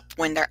mess up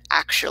when they're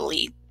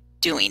actually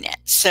doing it.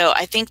 So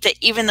I think that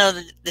even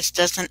though this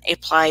doesn't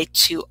apply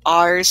to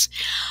ours,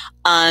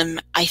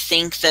 I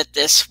think that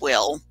this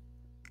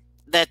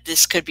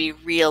could be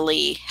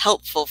really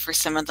helpful for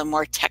some of the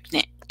more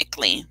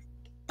technically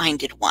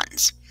minded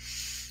ones.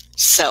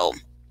 So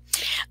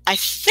I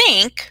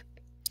think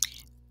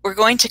we're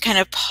going to kind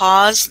of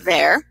pause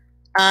there.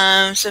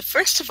 So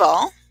first of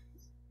all,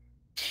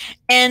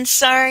 and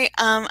sorry,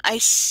 I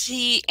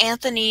see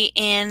Anthony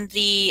in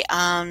the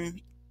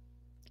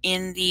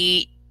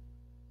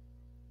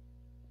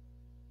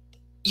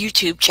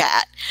YouTube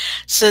chat.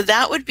 So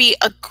that would be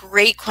a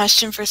great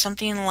question for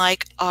something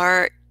like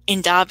our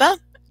Indaba.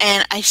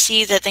 And I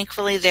see that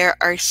thankfully there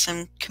are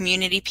some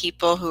community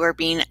people who are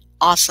being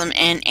awesome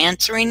and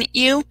answering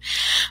you.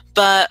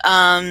 But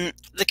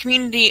the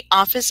community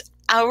office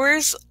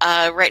hours,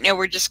 right now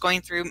we're just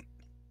going through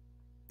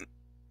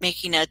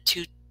making a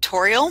tutorial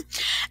tutorial,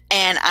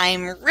 and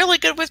I'm really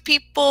good with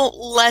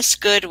people, less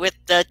good with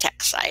the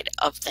tech side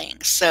of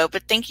things. So,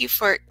 but thank you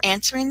for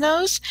answering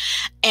those.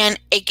 And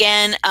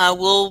again,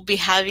 we'll be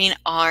having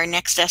our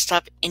next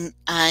desktop in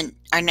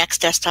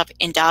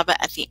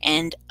Indaba at the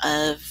end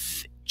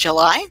of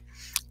July,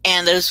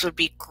 and those would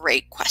be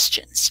great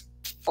questions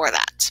for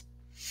that.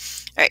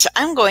 All right, so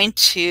I'm going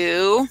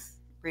to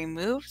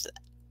remove.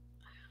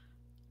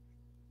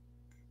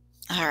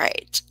 All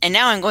right, and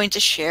now I'm going to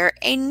share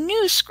a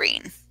new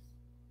screen.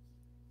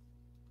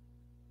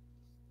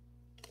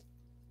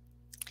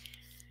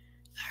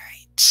 All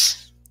right,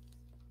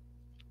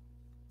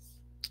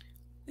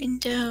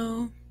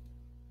 window.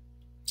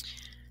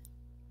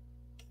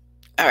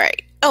 All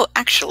right. Oh,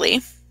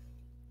 actually,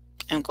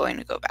 I'm going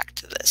to go back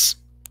to this.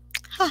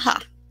 Haha.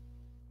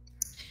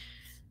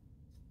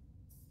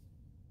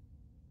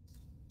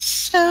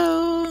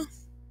 So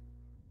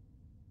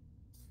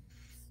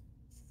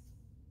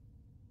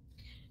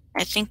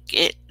I think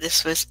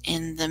this was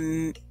in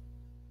the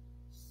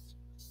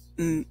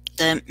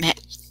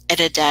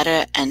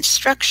metadata and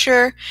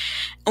structure.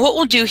 And what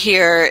we'll do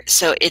here,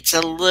 so it's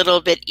a little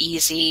bit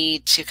easy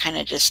to kind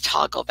of just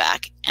toggle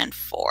back and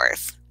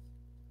forth.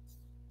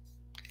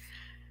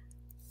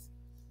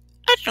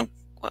 I don't know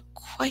what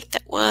quite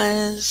that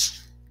was.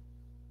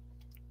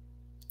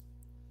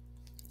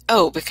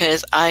 Oh,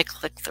 because I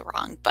clicked the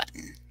wrong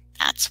button.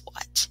 That's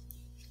what.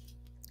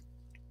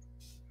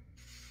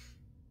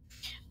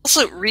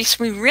 Also, Rhys,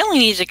 we really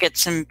need to get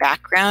some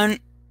background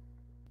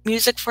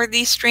music for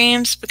these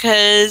streams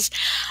because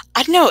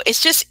I don't know,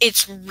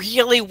 it's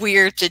really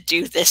weird to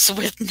do this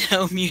with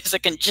no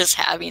music and just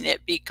having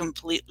it be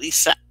completely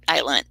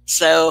silent.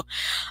 So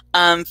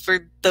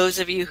for those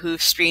of you who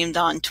streamed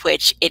on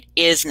Twitch, it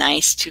is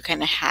nice to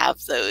kind of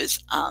have those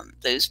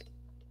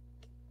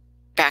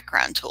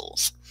background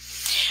tools.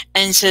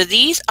 And so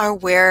these are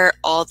where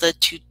all the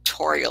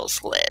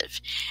tutorials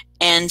live.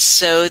 And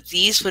so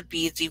these would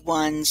be the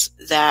ones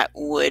that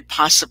would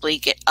possibly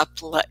get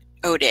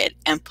uploaded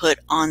and put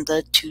on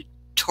the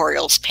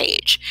tutorials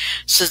page.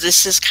 So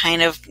this is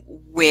kind of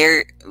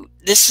where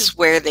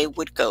they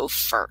would go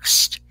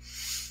first.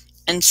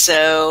 And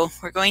so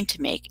we're going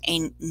to make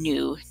a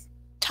new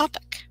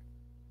topic.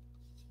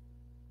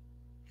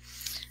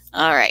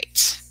 All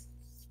right.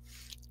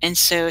 And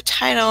so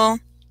title,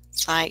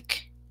 it's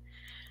like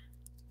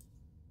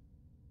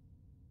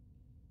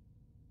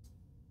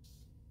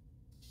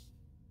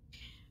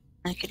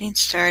getting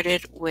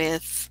started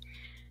with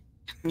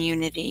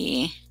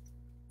community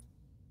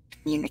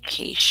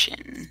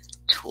communication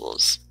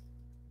tools.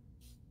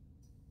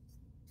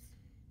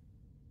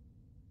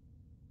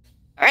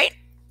 All right,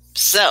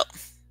 so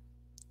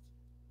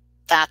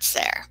that's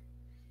there.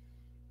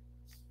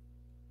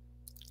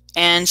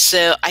 And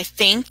so I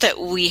think that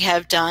we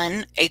have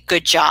done a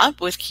good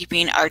job with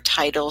keeping our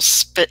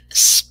titles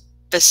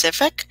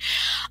specific,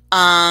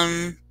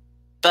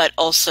 but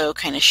also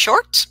kind of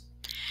short.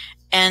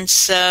 And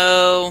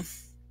so,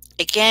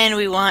 again,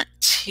 we want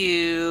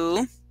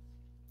to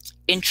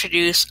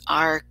introduce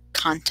our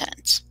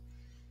content.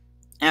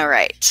 All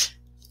right.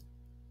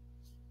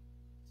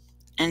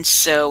 And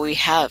so we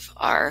have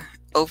our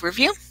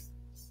overview.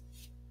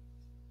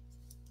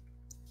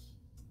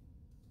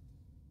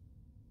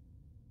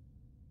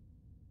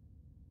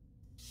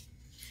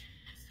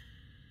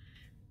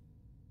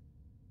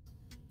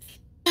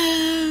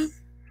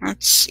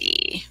 Let's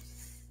see.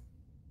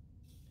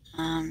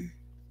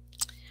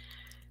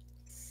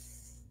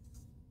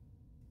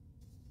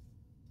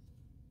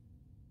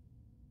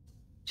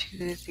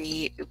 To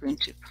the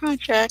Ubuntu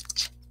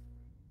project.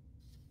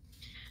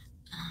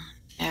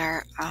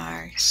 There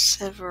are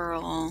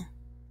several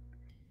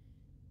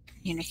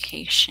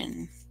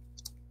communication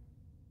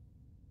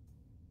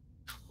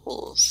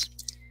tools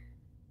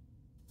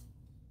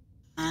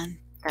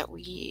that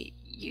we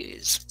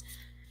use.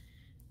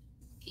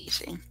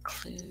 These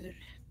include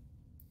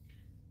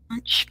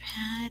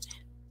Launchpad,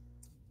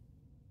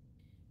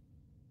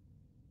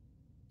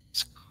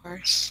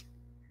 Discourse,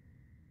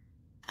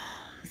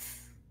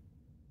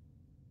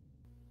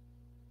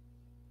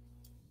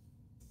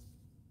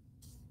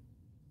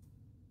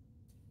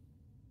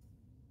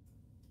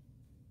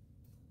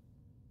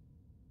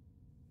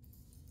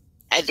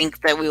 I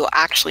think that we will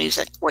actually use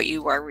what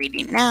you are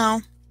reading now,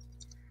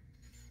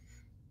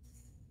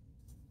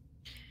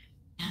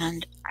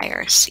 and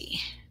IRC.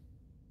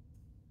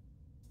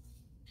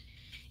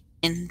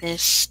 In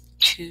this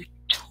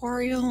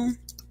tutorial,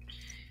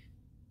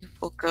 we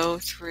will go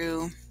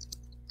through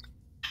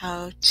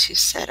how to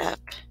set up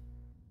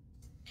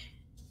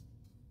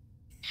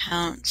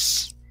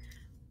accounts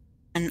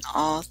on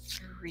all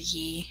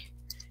three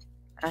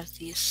of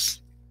these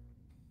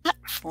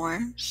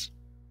platforms.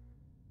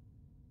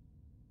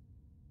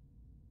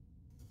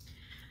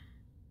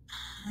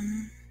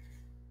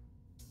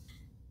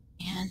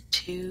 And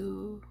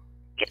to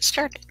get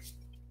started.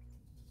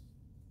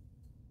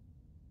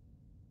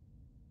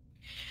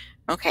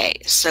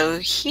 Okay, so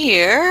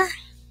here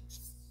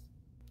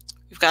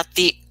we've got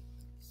the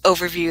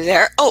overview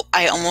there. Oh,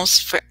 I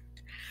almost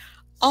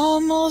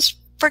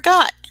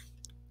forgot.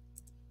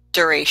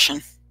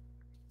 Duration.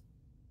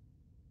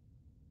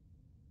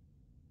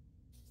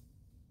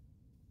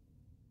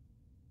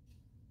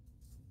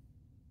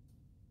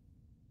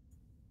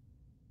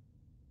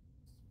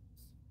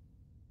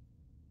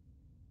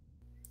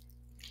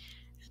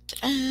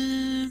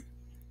 Right.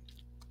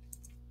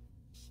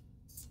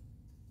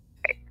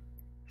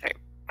 Right.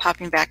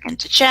 Popping back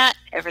into chat.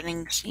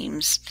 Everything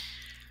seems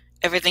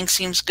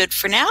good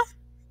for now.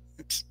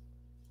 It's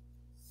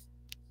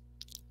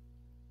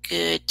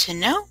good to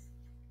know.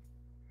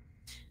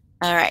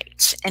 All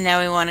right, and now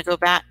we want to go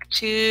back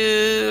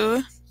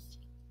to,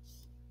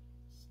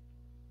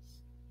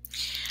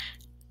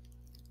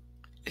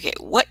 okay,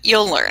 what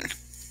you'll learn.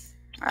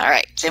 All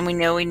right, then we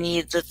know we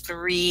need the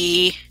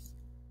three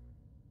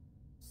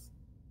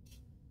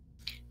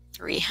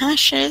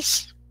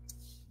hashes.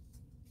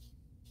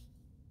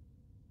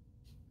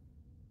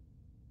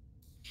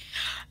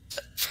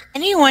 For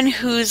anyone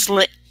who's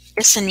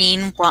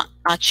listening,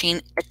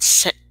 watching,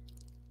 etc.,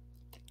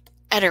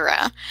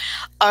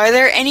 are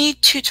there any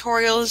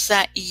tutorials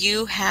that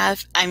you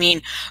have? I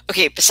mean,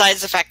 okay,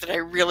 besides the fact that I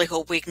really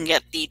hope we can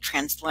get the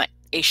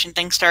translation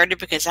thing started,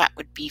 because that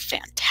would be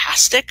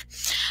fantastic.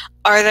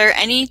 Are there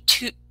any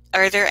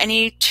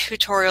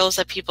tutorials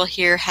that people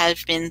here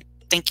have been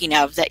thinking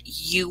of that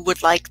you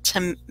would like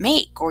to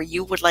make or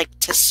you would like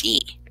to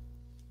see?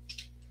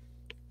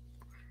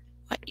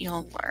 What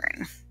you'll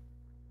learn.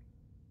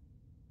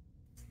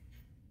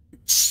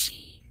 Let's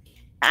see.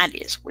 That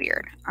is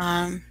weird.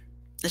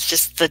 It's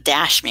just the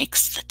dash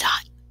makes the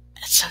dot.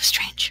 That's so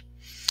strange.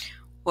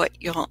 What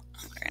you'll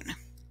learn.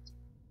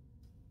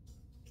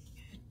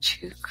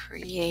 To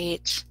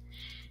create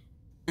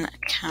an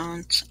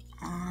account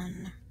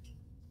on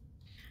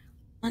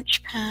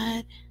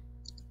Launchpad.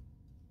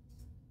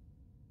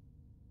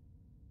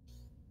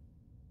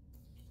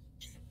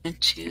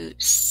 Into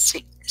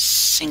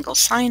single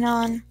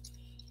sign-on.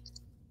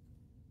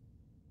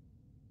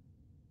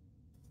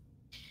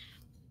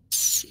 Let's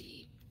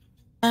see.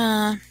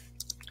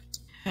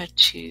 How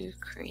to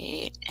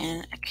create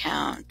an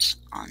account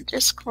on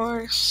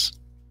Discourse.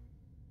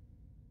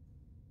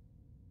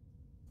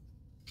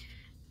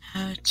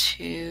 How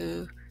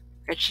to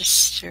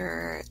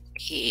register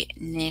a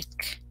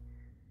nick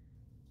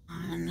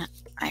on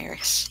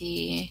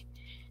IRC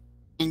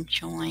and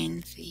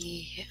join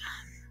the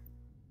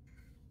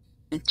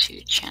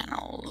Ubuntu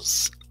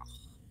channels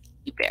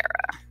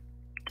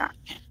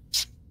Ibera.net.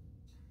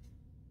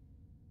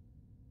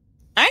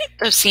 All right,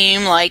 those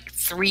seem like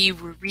three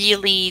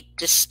really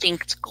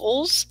distinct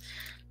goals.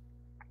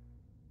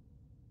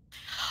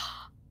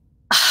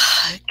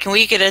 Can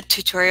we get a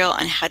tutorial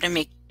on how to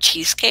make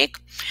cheesecake?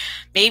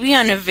 Maybe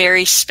on a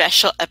very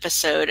special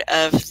episode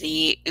of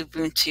the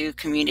Ubuntu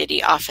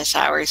community office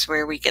hours,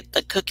 where we get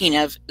the cooking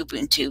of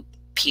Ubuntu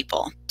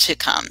people to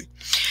come.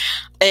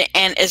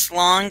 And as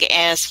long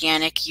as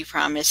Yannick, you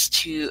promise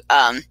to,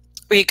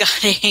 we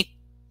got a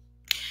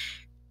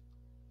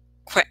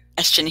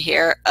question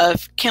here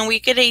of, can we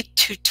get a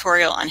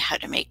tutorial on how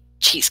to make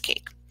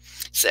cheesecake?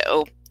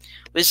 So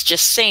was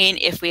just saying,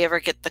 if we ever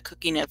get the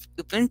cooking of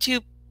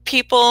Ubuntu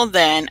people,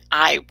 then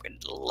I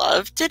would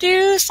love to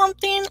do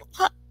something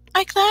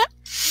like that.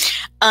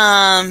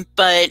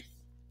 But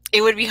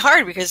it would be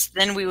hard, because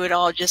then we would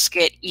all just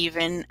get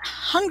even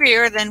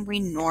hungrier than we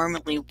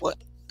normally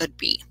would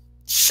be.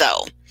 So,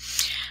 all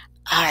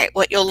right,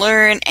 what you'll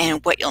learn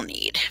and what you'll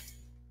need.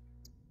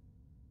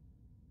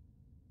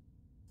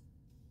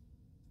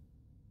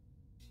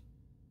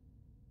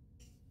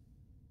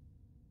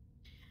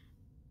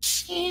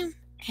 See,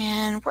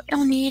 and what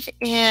you'll need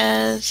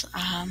is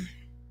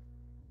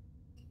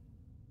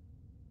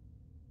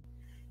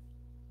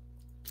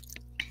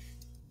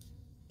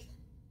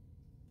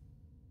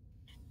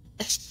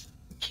this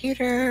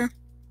computer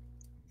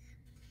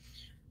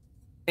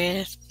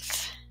with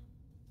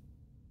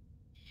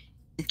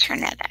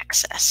internet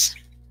access,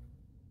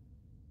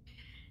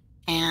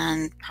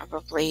 and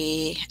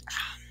probably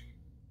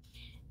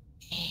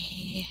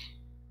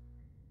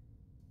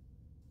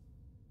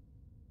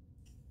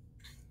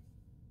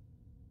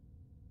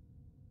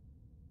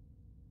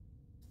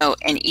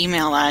an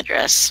email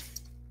address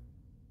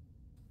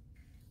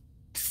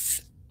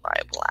with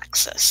reliable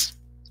access.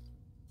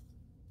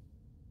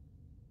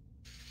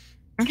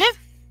 Okay,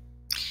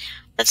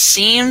 that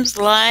seems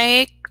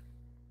like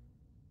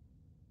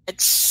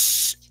it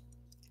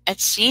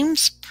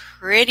seems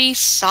pretty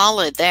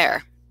solid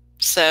there.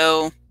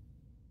 So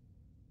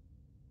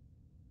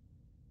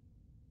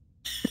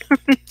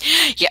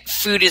yeah,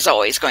 food is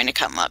always going to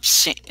come up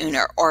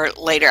sooner or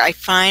later. I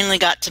finally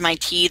got to my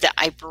tea that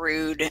I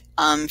brewed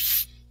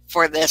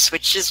for this,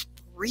 which is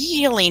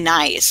really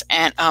nice.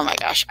 And oh my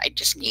gosh, I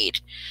just need,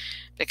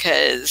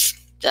 because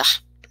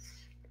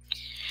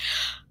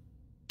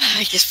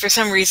I just for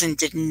some reason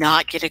did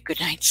not get a good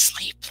night's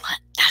sleep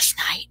last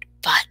night.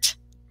 But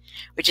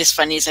which is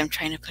funny, as I'm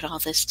trying to put all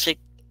this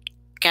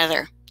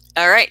together.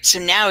 All right, so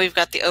now we've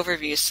got the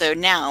overview. So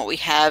now we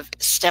have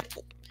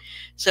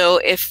so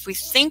if we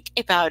think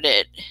about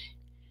it,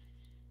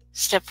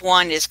 step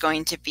one is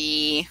going to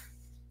be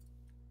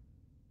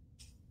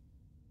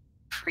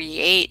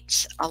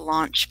create a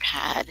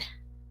Launchpad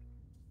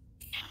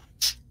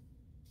account,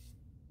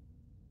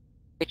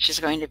 which is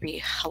going to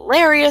be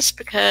hilarious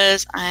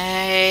because all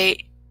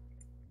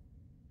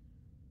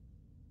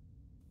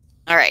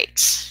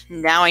right,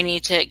 now I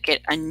need to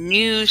get a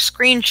new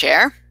screen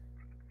share.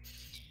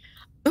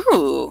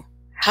 Ooh,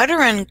 how to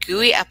run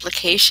GUI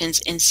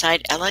applications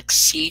inside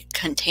LXC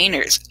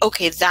containers.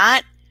 Okay,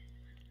 that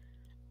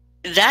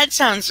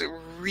sounds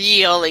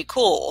really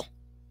cool.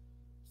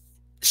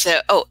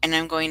 So, oh, and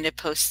I'm going to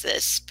post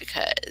this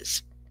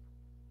because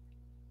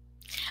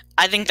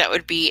I think that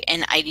would be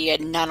an idea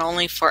not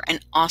only for an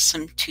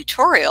awesome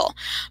tutorial,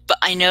 but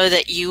I know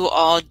that you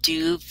all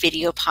do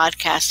video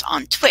podcasts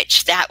on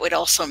Twitch. That would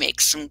also make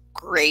some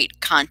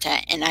great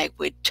content, and I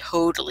would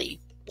totally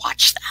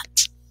watch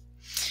that.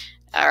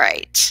 All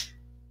right.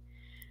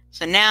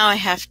 So now I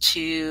have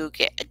to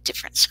get a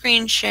different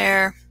screen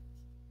share.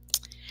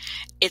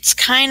 It's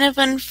kind of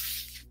unfortunate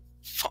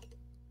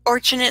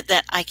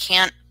that I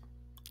can't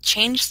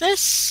change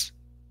this.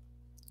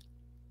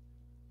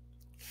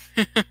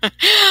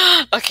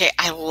 Okay,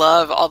 I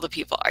love all the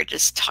people are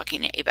just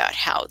talking about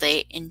how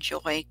they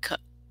enjoy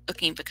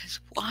cooking because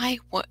why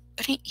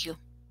wouldn't you?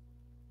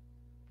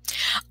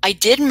 I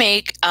did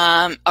make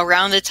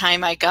around the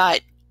time I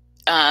got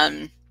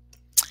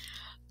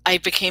I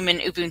became an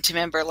Ubuntu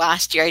member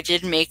last year. I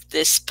did make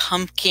this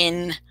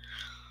pumpkin.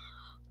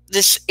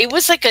 It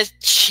was like a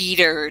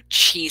cheater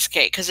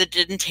cheesecake because it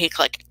didn't take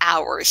like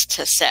hours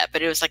to set,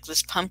 but it was like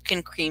this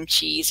pumpkin cream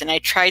cheese, and I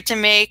tried to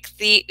make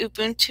the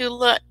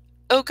Ubuntu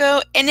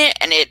logo in it,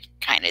 and it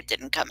kind of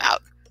didn't come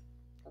out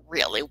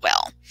really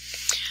well.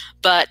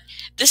 But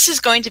this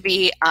is going to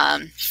be,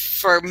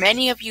 for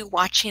many of you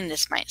watching,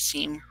 this might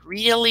seem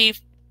really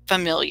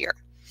familiar,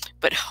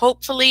 but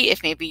hopefully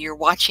if maybe you're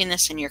watching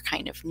this and you're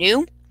kind of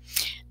new,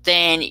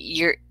 then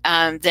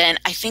then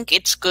I think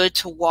it's good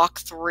to walk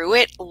through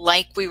it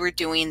like we were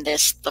doing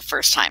this the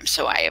first time.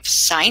 So I have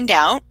signed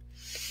out,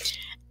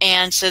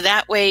 and so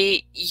that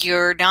way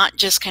you're not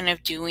just kind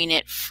of doing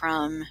it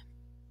from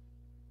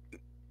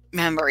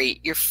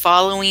memory. You're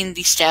following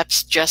the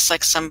steps just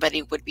like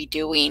somebody would be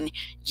doing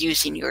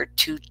using your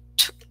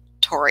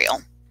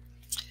tutorial.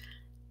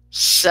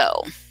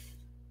 So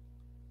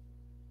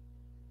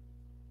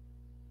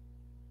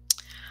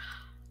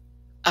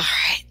all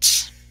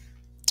right.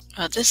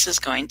 Well, this is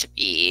going to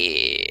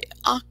be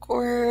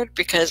awkward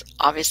because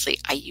obviously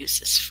I use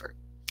this for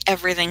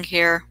everything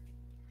here.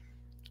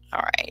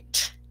 All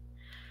right.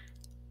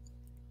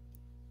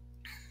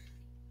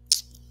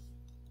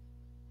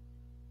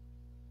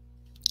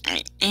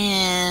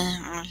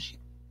 And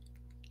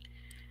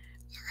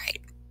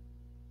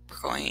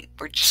all right,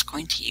 we're just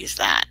going to use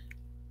that.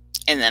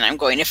 And then I'm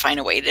going to find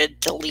a way to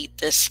delete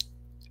this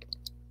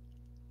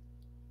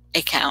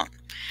account.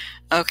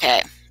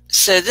 Okay.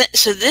 So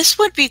this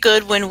would be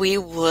good when we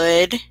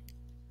would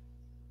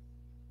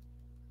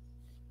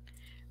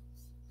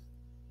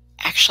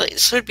actually,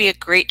 this would be a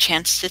great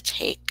chance to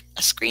take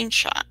a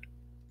screenshot.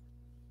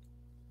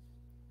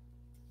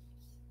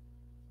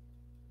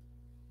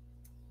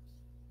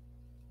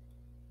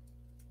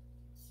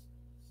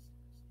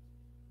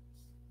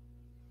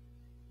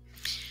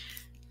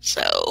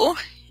 So,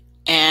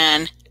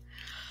 and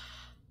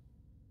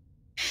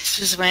this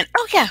is when,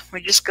 oh yeah,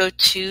 we just go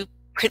to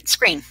print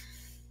screen.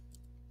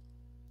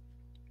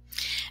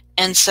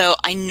 And so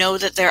I know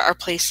that there are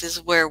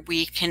places where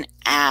we can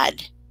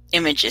add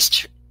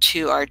images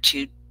to our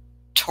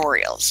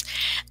tutorials.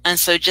 And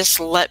so just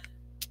let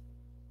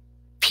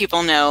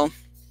people know.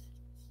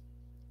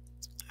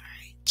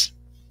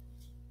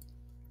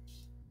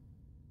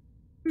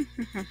 All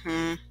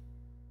right.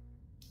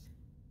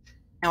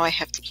 Now I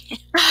have to,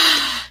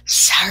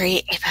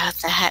 sorry about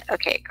that.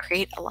 Okay,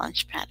 create a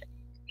Launchpad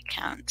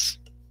account.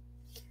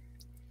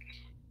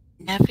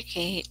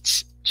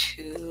 Navigate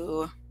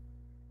to,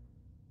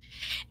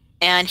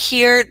 and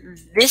here,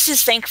 this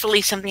is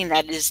thankfully something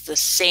that is the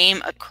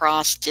same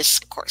across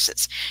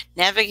discourses.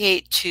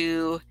 Navigate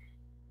to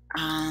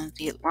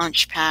the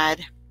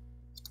Launchpad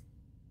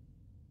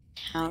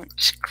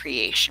account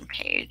creation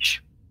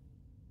page.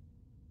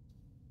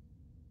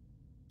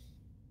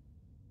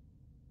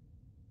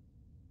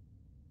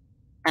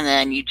 And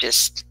then you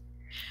just,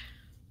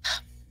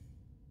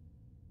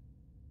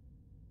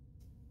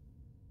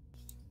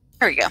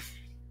 there we go.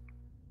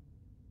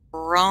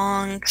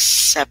 Wrong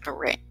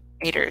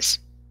separators.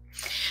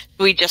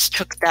 We just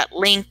took that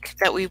link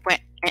that we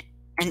went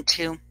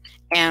into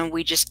and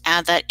we just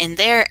add that in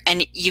there,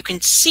 and you can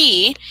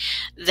see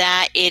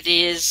that it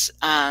is,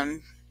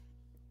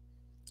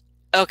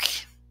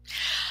 okay.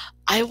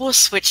 I will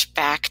switch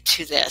back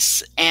to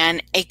this.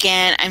 And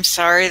again, I'm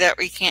sorry that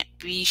we can't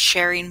be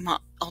sharing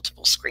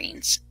multiple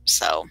screens.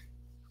 So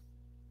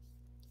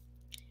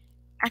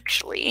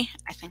actually,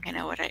 I think I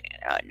know what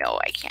no,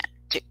 I can't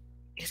do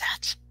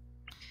that.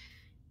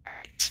 All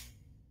right.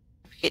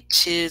 Get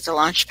to the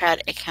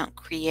Launchpad account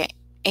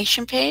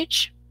creation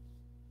page.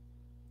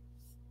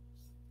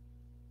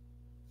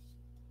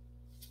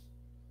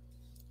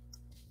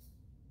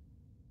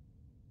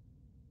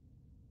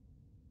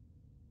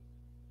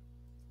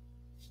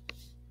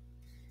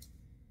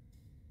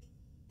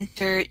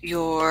 enter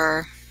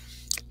your,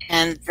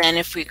 and then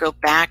if we go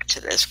back to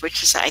this,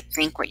 which is I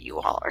think what you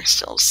all are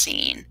still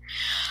seeing,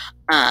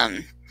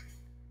 enter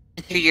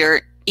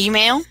your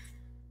email,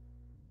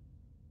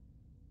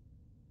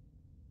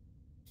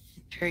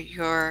 enter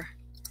your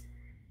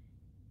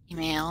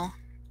email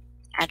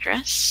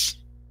address,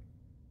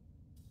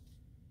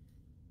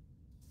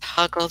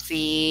 toggle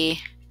the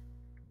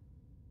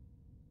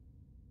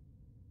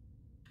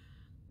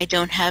I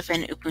don't have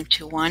an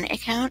Ubuntu One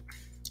account.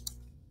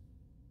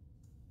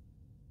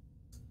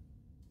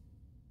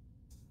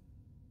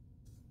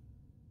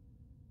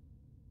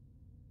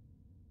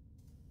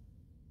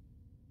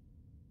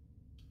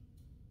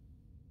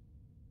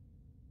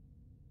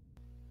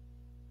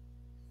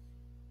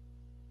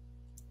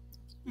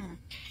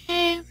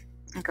 Okay,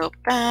 and go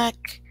back.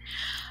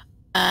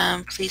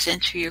 Please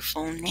enter your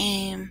full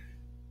name.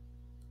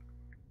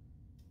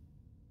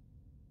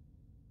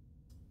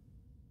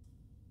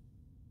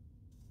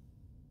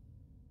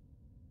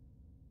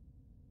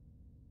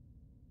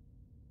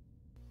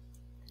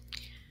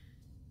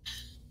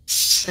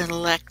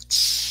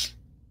 Select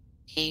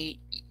a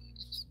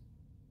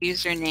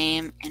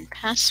username and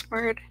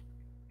password.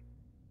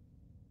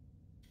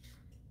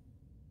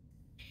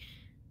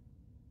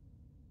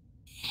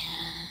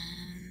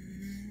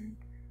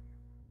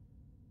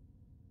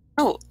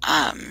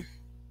 And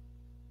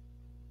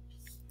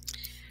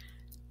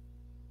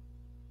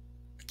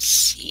let's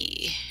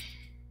see.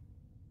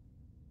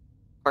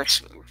 Of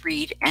course,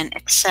 read and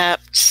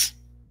accept.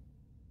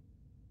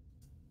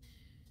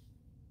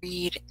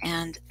 Read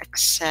and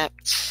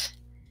accept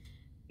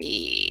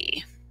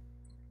the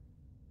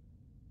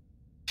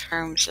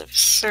terms of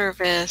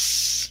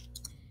service,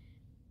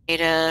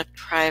 data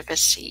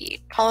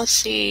privacy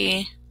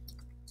policy,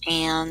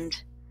 and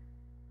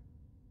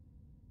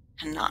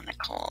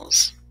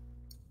canonicals.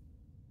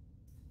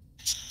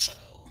 So,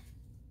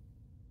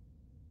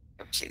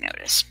 privacy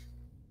notice.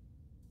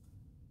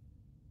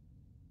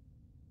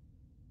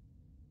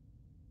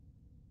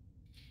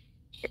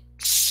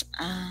 It's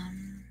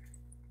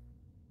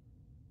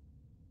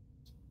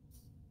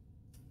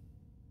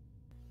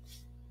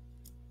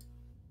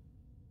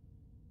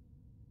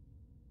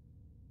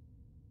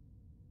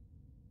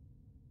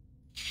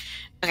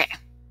okay.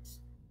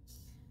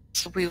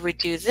 So we would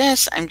do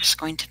this. I'm just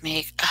going to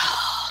make,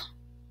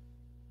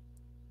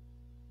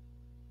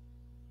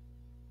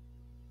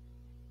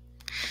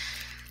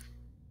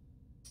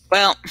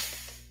 well,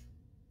 let's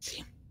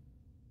see.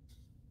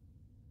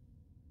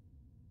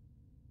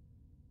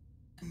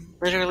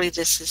 Literally,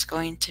 this is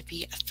going to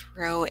be a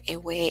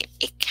throwaway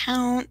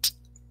account.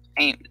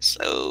 I'm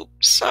so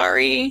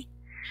sorry.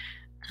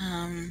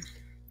 I'm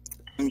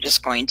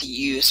just going to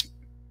use,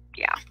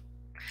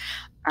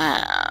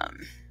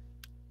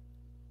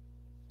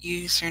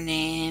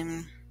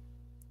 username.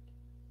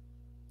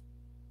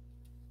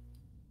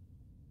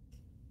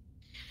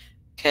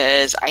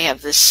 Because I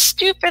have this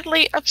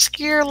stupidly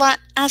obscure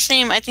last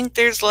name. I think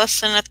there's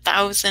less than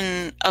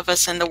 1,000 of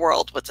us in the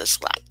world with this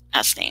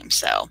last name.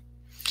 So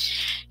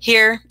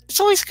here, it's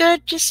always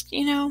good, just,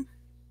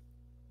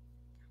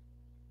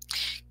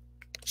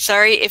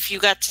 sorry if you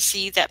got to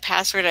see that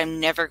password. I'm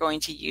never going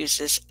to use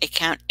this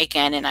account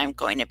again, and I'm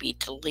going to be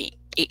deleting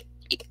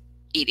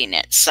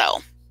it.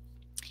 So,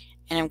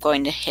 and I'm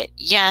going to hit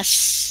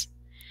yes,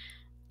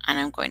 and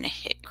I'm going to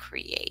hit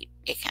create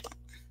account.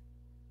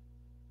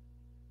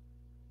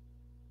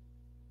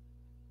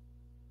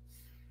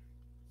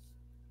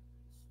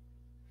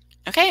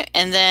 Okay,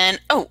 and then,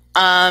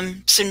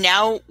 so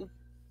now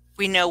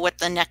we know what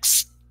the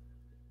next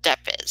step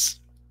is.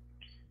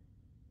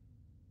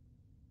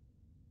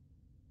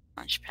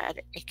 Launchpad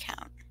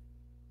account.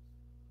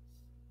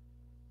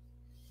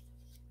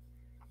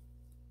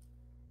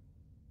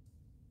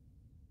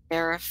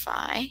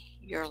 Verify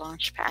your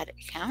Launchpad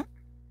account.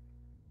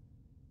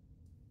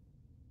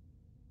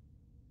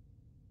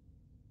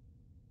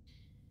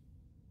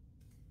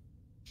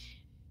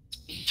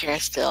 Sure,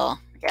 still,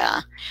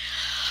 yeah.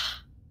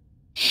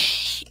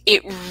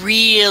 It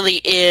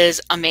really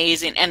is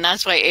amazing, and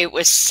that's why it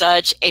was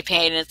such a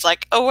pain. It's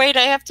like, oh wait,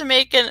 I have to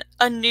make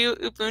a new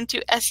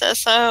Ubuntu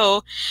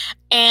SSO,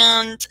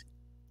 and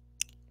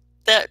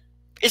that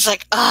is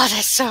like, oh,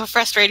 that's so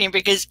frustrating,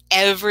 because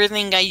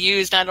everything I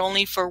use, not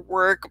only for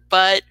work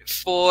but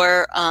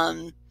for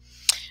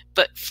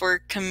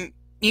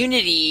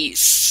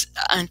communities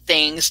and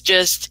things,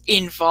 just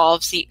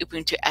involves the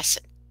Ubuntu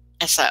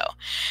SO,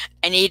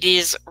 and it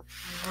is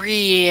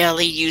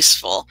really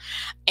useful.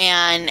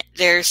 And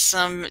there's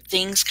some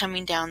things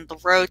coming down the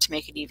road to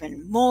make it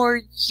even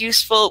more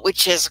useful,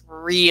 which is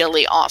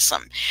really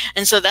awesome.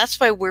 And so that's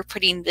why we're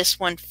putting this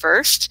one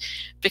first,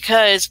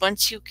 because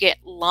once you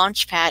get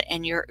Launchpad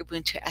and your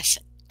Ubuntu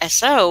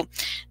SO,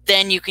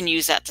 then you can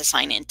use that to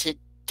sign into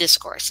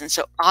Discourse. And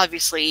so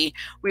obviously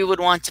we would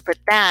want to put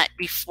that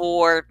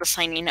before the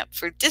signing up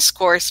for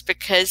Discourse,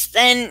 because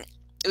then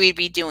we'd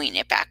be doing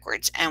it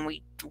backwards, and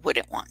we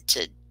wouldn't want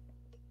to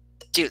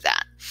do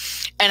that.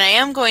 And I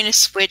am going to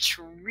switch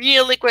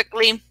really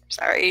quickly.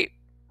 Sorry,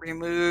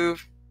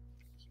 remove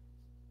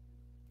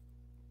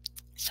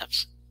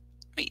stuff.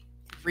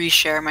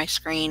 reshare my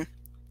screen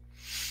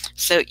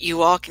so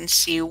you all can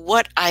see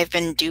what I've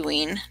been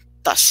doing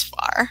thus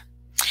far.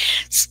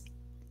 It's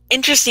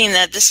interesting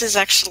that this is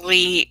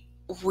actually,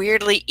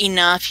 weirdly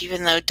enough,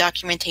 even though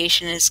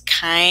documentation is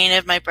kind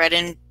of my bread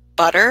and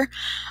butter,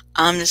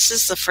 this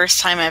is the first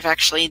time I've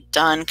actually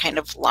done kind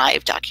of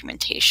live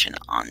documentation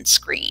on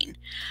screen.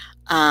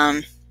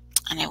 And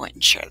I went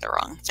and shared the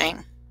wrong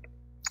thing.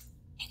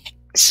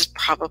 This is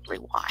probably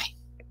why.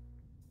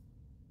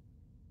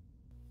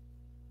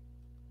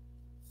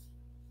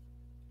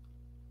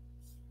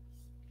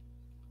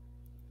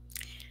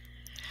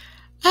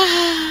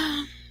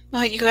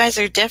 Well, you guys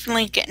are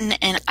definitely getting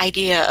an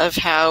idea of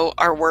how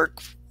our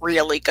work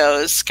really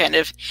goes, kind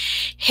of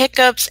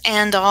hiccups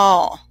and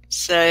all.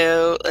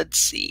 So let's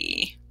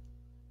see.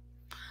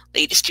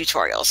 Latest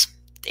tutorials.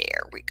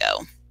 There we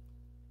go.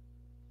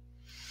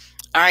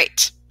 All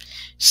right.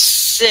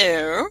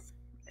 So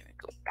let me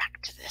go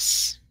back to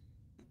this.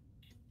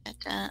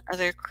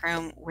 Other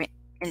Chrome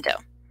window.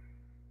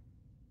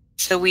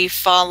 So we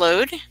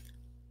followed.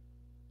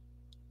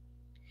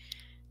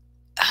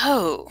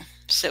 Oh,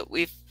 so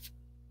we've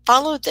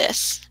followed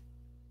this.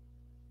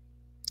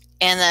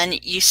 And then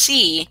you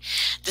see,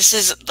 this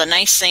is the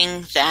nice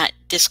thing that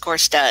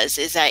Discourse does,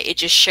 is that it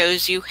just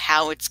shows you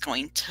how it's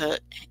going to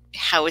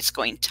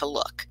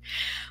look,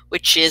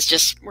 which is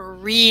just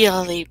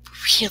really,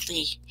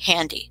 really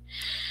handy.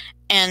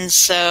 And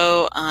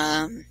so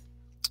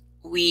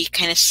we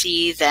kind of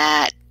see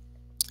that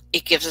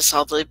it gives us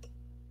all the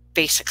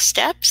basic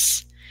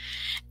steps.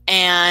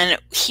 And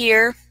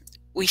here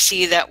we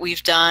see that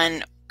we've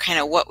done kind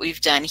of what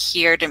we've done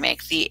here to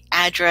make the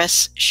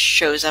address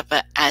shows up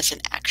as an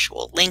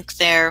actual link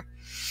there.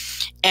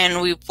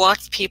 And we've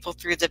walked people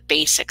through the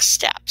basic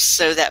steps.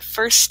 So that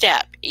first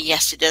step,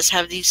 yes, it does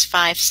have these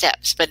 5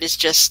 steps, but it's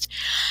just,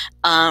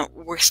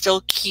 we're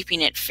still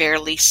keeping it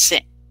fairly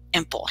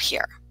simple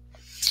here.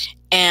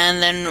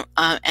 And then,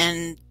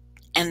 and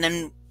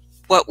then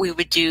what we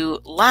would do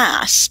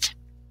last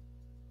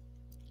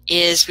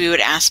is we would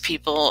ask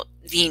people,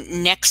 the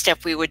next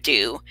step we would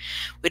do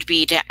would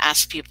be to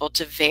ask people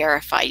to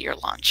verify your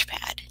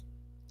Launchpad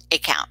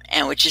account,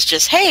 and which is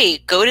just, hey,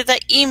 go to the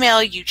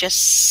email you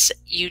just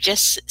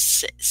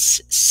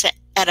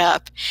set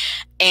up,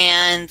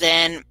 and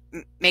then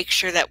make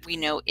sure that we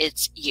know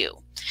it's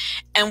you.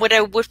 And what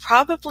I would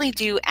probably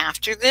do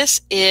after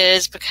this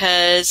is,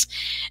 because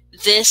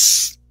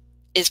this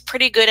is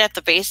pretty good at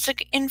the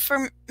basic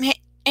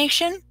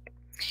information,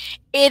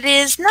 it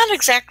is not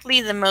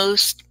exactly the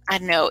most, I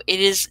don't know, it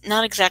is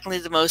not exactly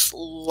the most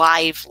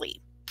lively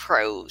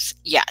prose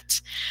yet.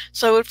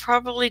 So I would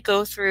probably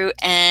go through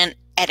and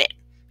edit.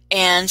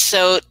 And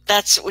so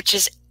that's, which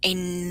is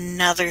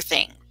another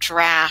thing.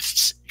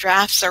 Drafts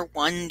are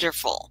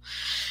wonderful.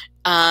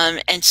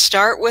 And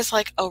start with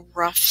like a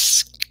rough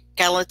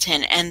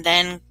skeleton, and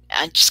then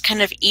just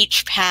kind of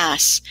each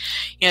pass,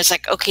 you know, it's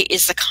like, okay,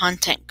 is the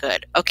content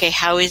good? Okay,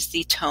 how is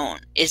the tone?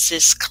 Is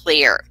this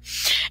clear?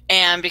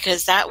 And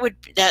because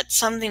that's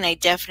something I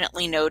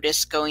definitely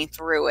noticed going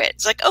through it.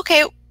 It's like,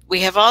 okay,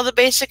 we have all the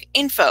basic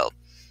info.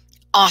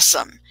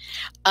 Awesome.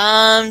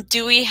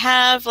 Do we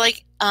have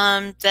like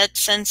that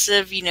sense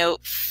of, you know,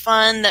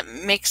 fun that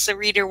makes the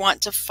reader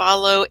want to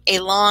follow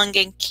along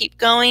and keep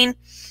going?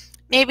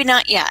 Maybe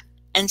not yet.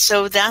 And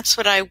so that's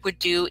what I would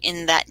do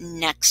in that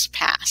next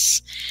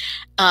pass.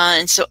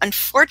 And so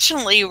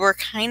unfortunately, we're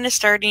kind of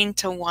starting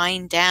to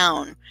wind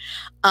down.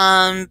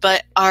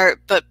 But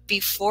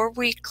before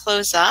we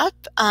close up,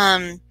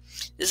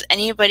 does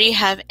anybody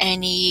have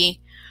any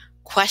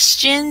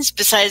questions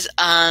besides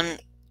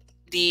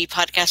the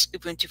podcast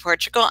Ubuntu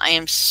Portugal? I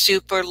am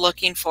super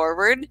looking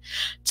forward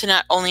to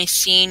not only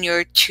seeing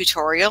your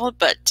tutorial,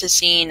 but to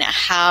seeing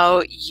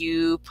how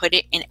you put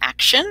it in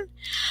action,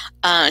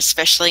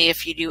 especially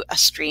if you do a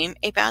stream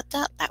about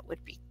that. That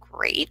would be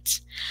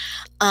great.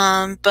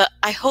 But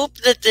I hope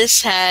that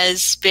this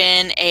has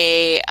been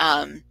a,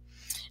 and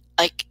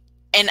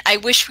I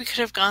wish we could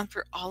have gone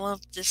through all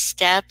of the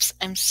steps.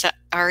 I'm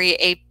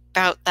sorry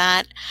about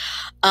that.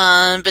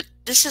 But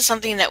this is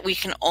something that we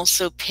can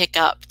also pick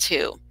up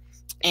too.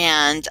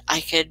 And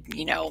I could,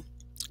 you know,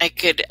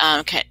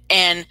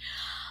 and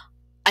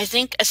I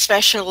think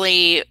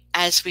especially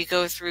as we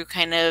go through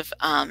kind of,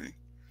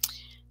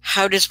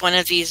 how does one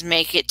of these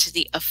make it to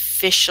the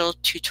official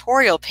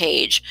tutorial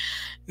page?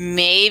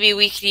 Maybe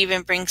we could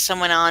even bring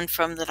someone on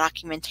from the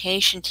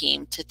documentation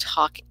team to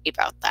talk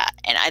about that.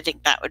 And I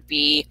think that would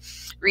be,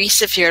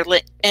 Rhys, if you're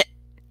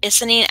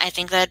listening, I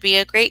think that'd be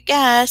a great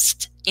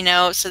guest, you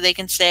know, so they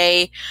can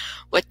say,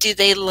 what do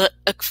they look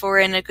for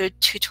in a good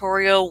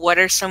tutorial? What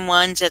are some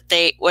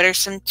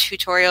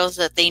tutorials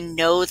that they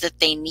know that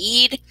they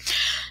need?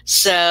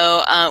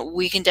 So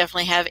we can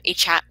definitely have a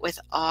chat with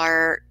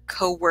our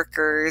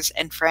coworkers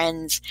and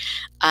friends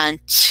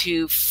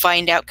to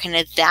find out kind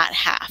of that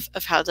half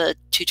of how the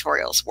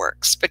tutorials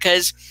works,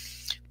 because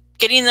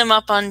getting them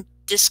up on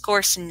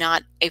Discourse,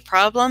 not a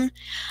problem,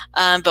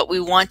 but we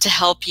want to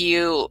help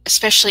you,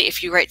 especially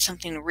if you write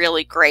something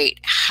really great.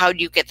 How do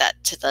you get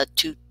that to the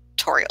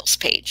tutorials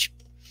page?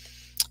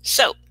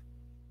 So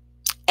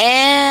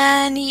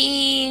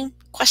Any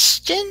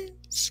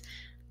questions?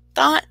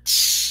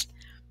 Thoughts?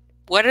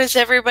 What is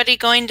everybody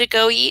going to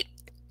go eat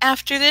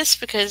after this?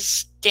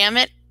 Because, damn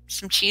it,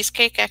 some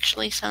cheesecake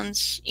actually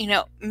sounds,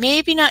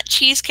 maybe not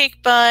cheesecake,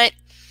 but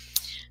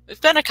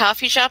we've got a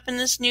coffee shop in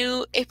this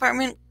new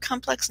apartment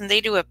complex, and they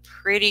do a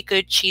pretty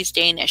good cheese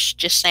Danish,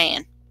 just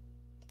saying.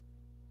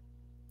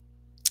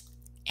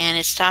 And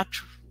it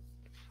stopped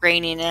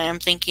raining, and I'm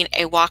thinking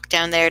a walk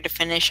down there to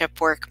finish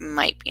up work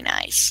might be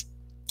nice.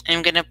 And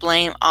I'm going to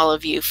blame all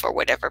of you for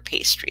whatever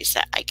pastries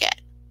that I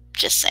get.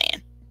 Just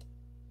saying.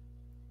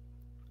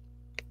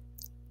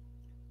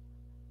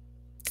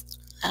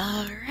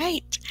 All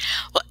right.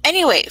 Well,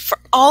 anyway, for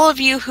all of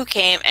you who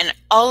came and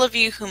all of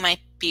you who might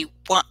be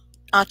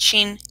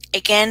watching,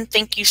 again,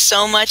 thank you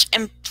so much.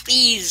 And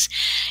please,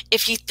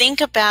 if you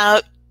think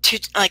about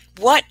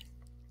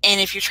and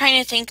if you're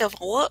trying to think of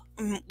what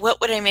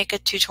would I make a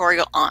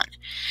tutorial on,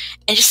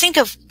 and just think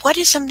of what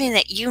is something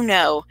that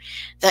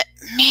that,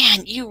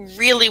 man, you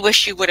really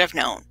wish you would have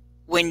known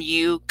when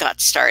you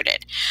got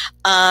started.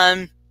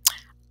 I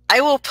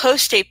will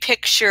post a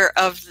picture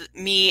of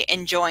me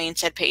enjoying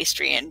said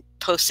pastry and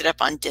post it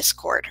up on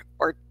Discord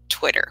or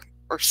Twitter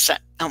or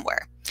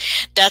somewhere.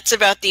 That's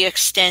about the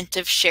extent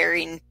of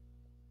sharing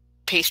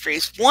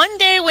pastries. One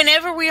day,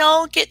 whenever we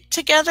all get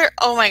together,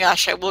 oh my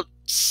gosh, I will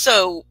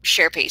so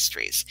share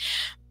pastries.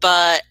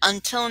 But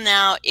until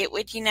now, it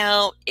would,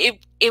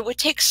 it would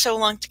take so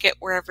long to get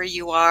wherever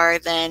you are,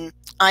 then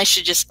I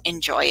should just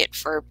enjoy it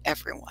for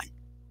everyone.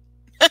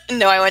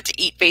 No, I want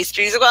to eat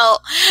pastries.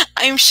 Well,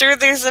 I'm sure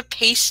there's a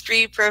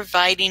pastry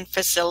providing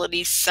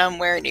facility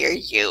somewhere near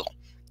you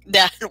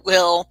that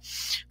will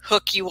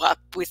hook you up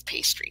with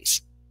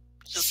pastries.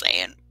 Just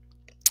saying.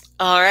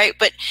 All right,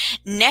 but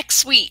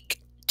next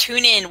week,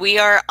 tune in. We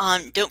are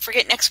don't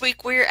forget, next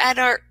week we're at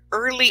our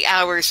early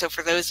hours. So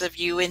for those of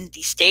you in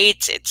the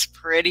States, it's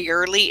pretty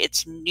early.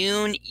 It's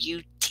noon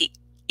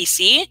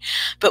UTC,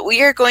 but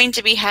we are going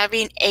to be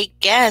having a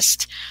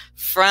guest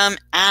from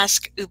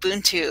Ask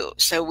Ubuntu.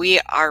 So we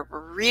are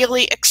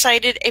really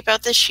excited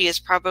about this. She is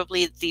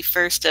probably the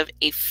first of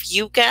a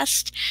few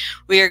guests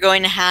we are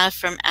going to have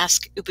from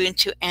Ask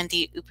Ubuntu and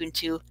the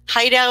Ubuntu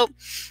Hideout.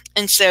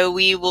 And so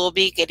we will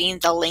be getting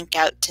the link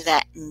out to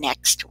that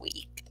next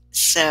week.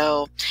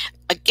 So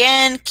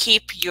again,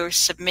 keep your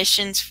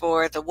submissions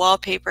for the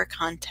wallpaper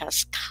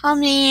contest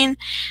coming.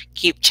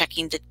 Keep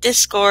checking the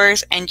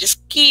Discourse and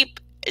just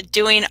keep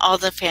doing all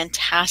the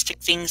fantastic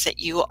things that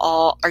you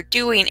all are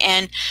doing.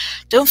 And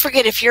don't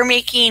forget, if you're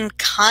making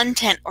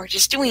content or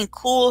just doing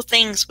cool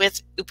things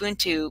with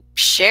Ubuntu,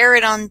 share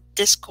it on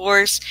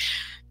Discourse,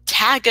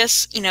 tag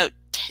us,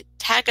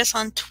 tag us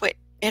on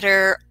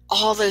Twitter,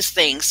 all those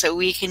things, so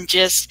we can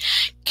just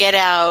get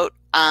out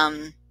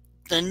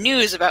the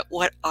news about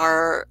what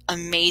our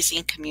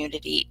amazing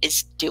community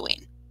is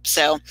doing.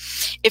 So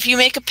if you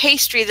make a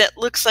pastry that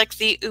looks like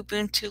the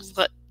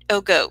Ubuntu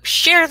logo,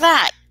 share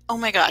that. Oh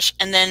my gosh.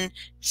 And then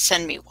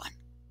send me one,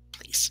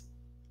 please.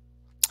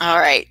 All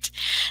right.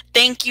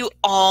 Thank you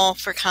all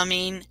for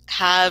coming.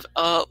 Have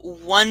a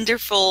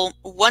wonderful,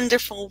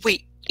 wonderful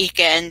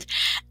weekend.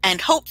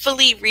 And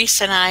hopefully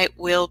Rhys and I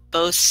will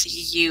both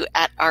see you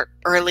at our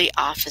early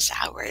office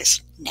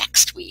hours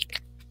next week.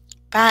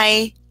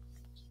 Bye.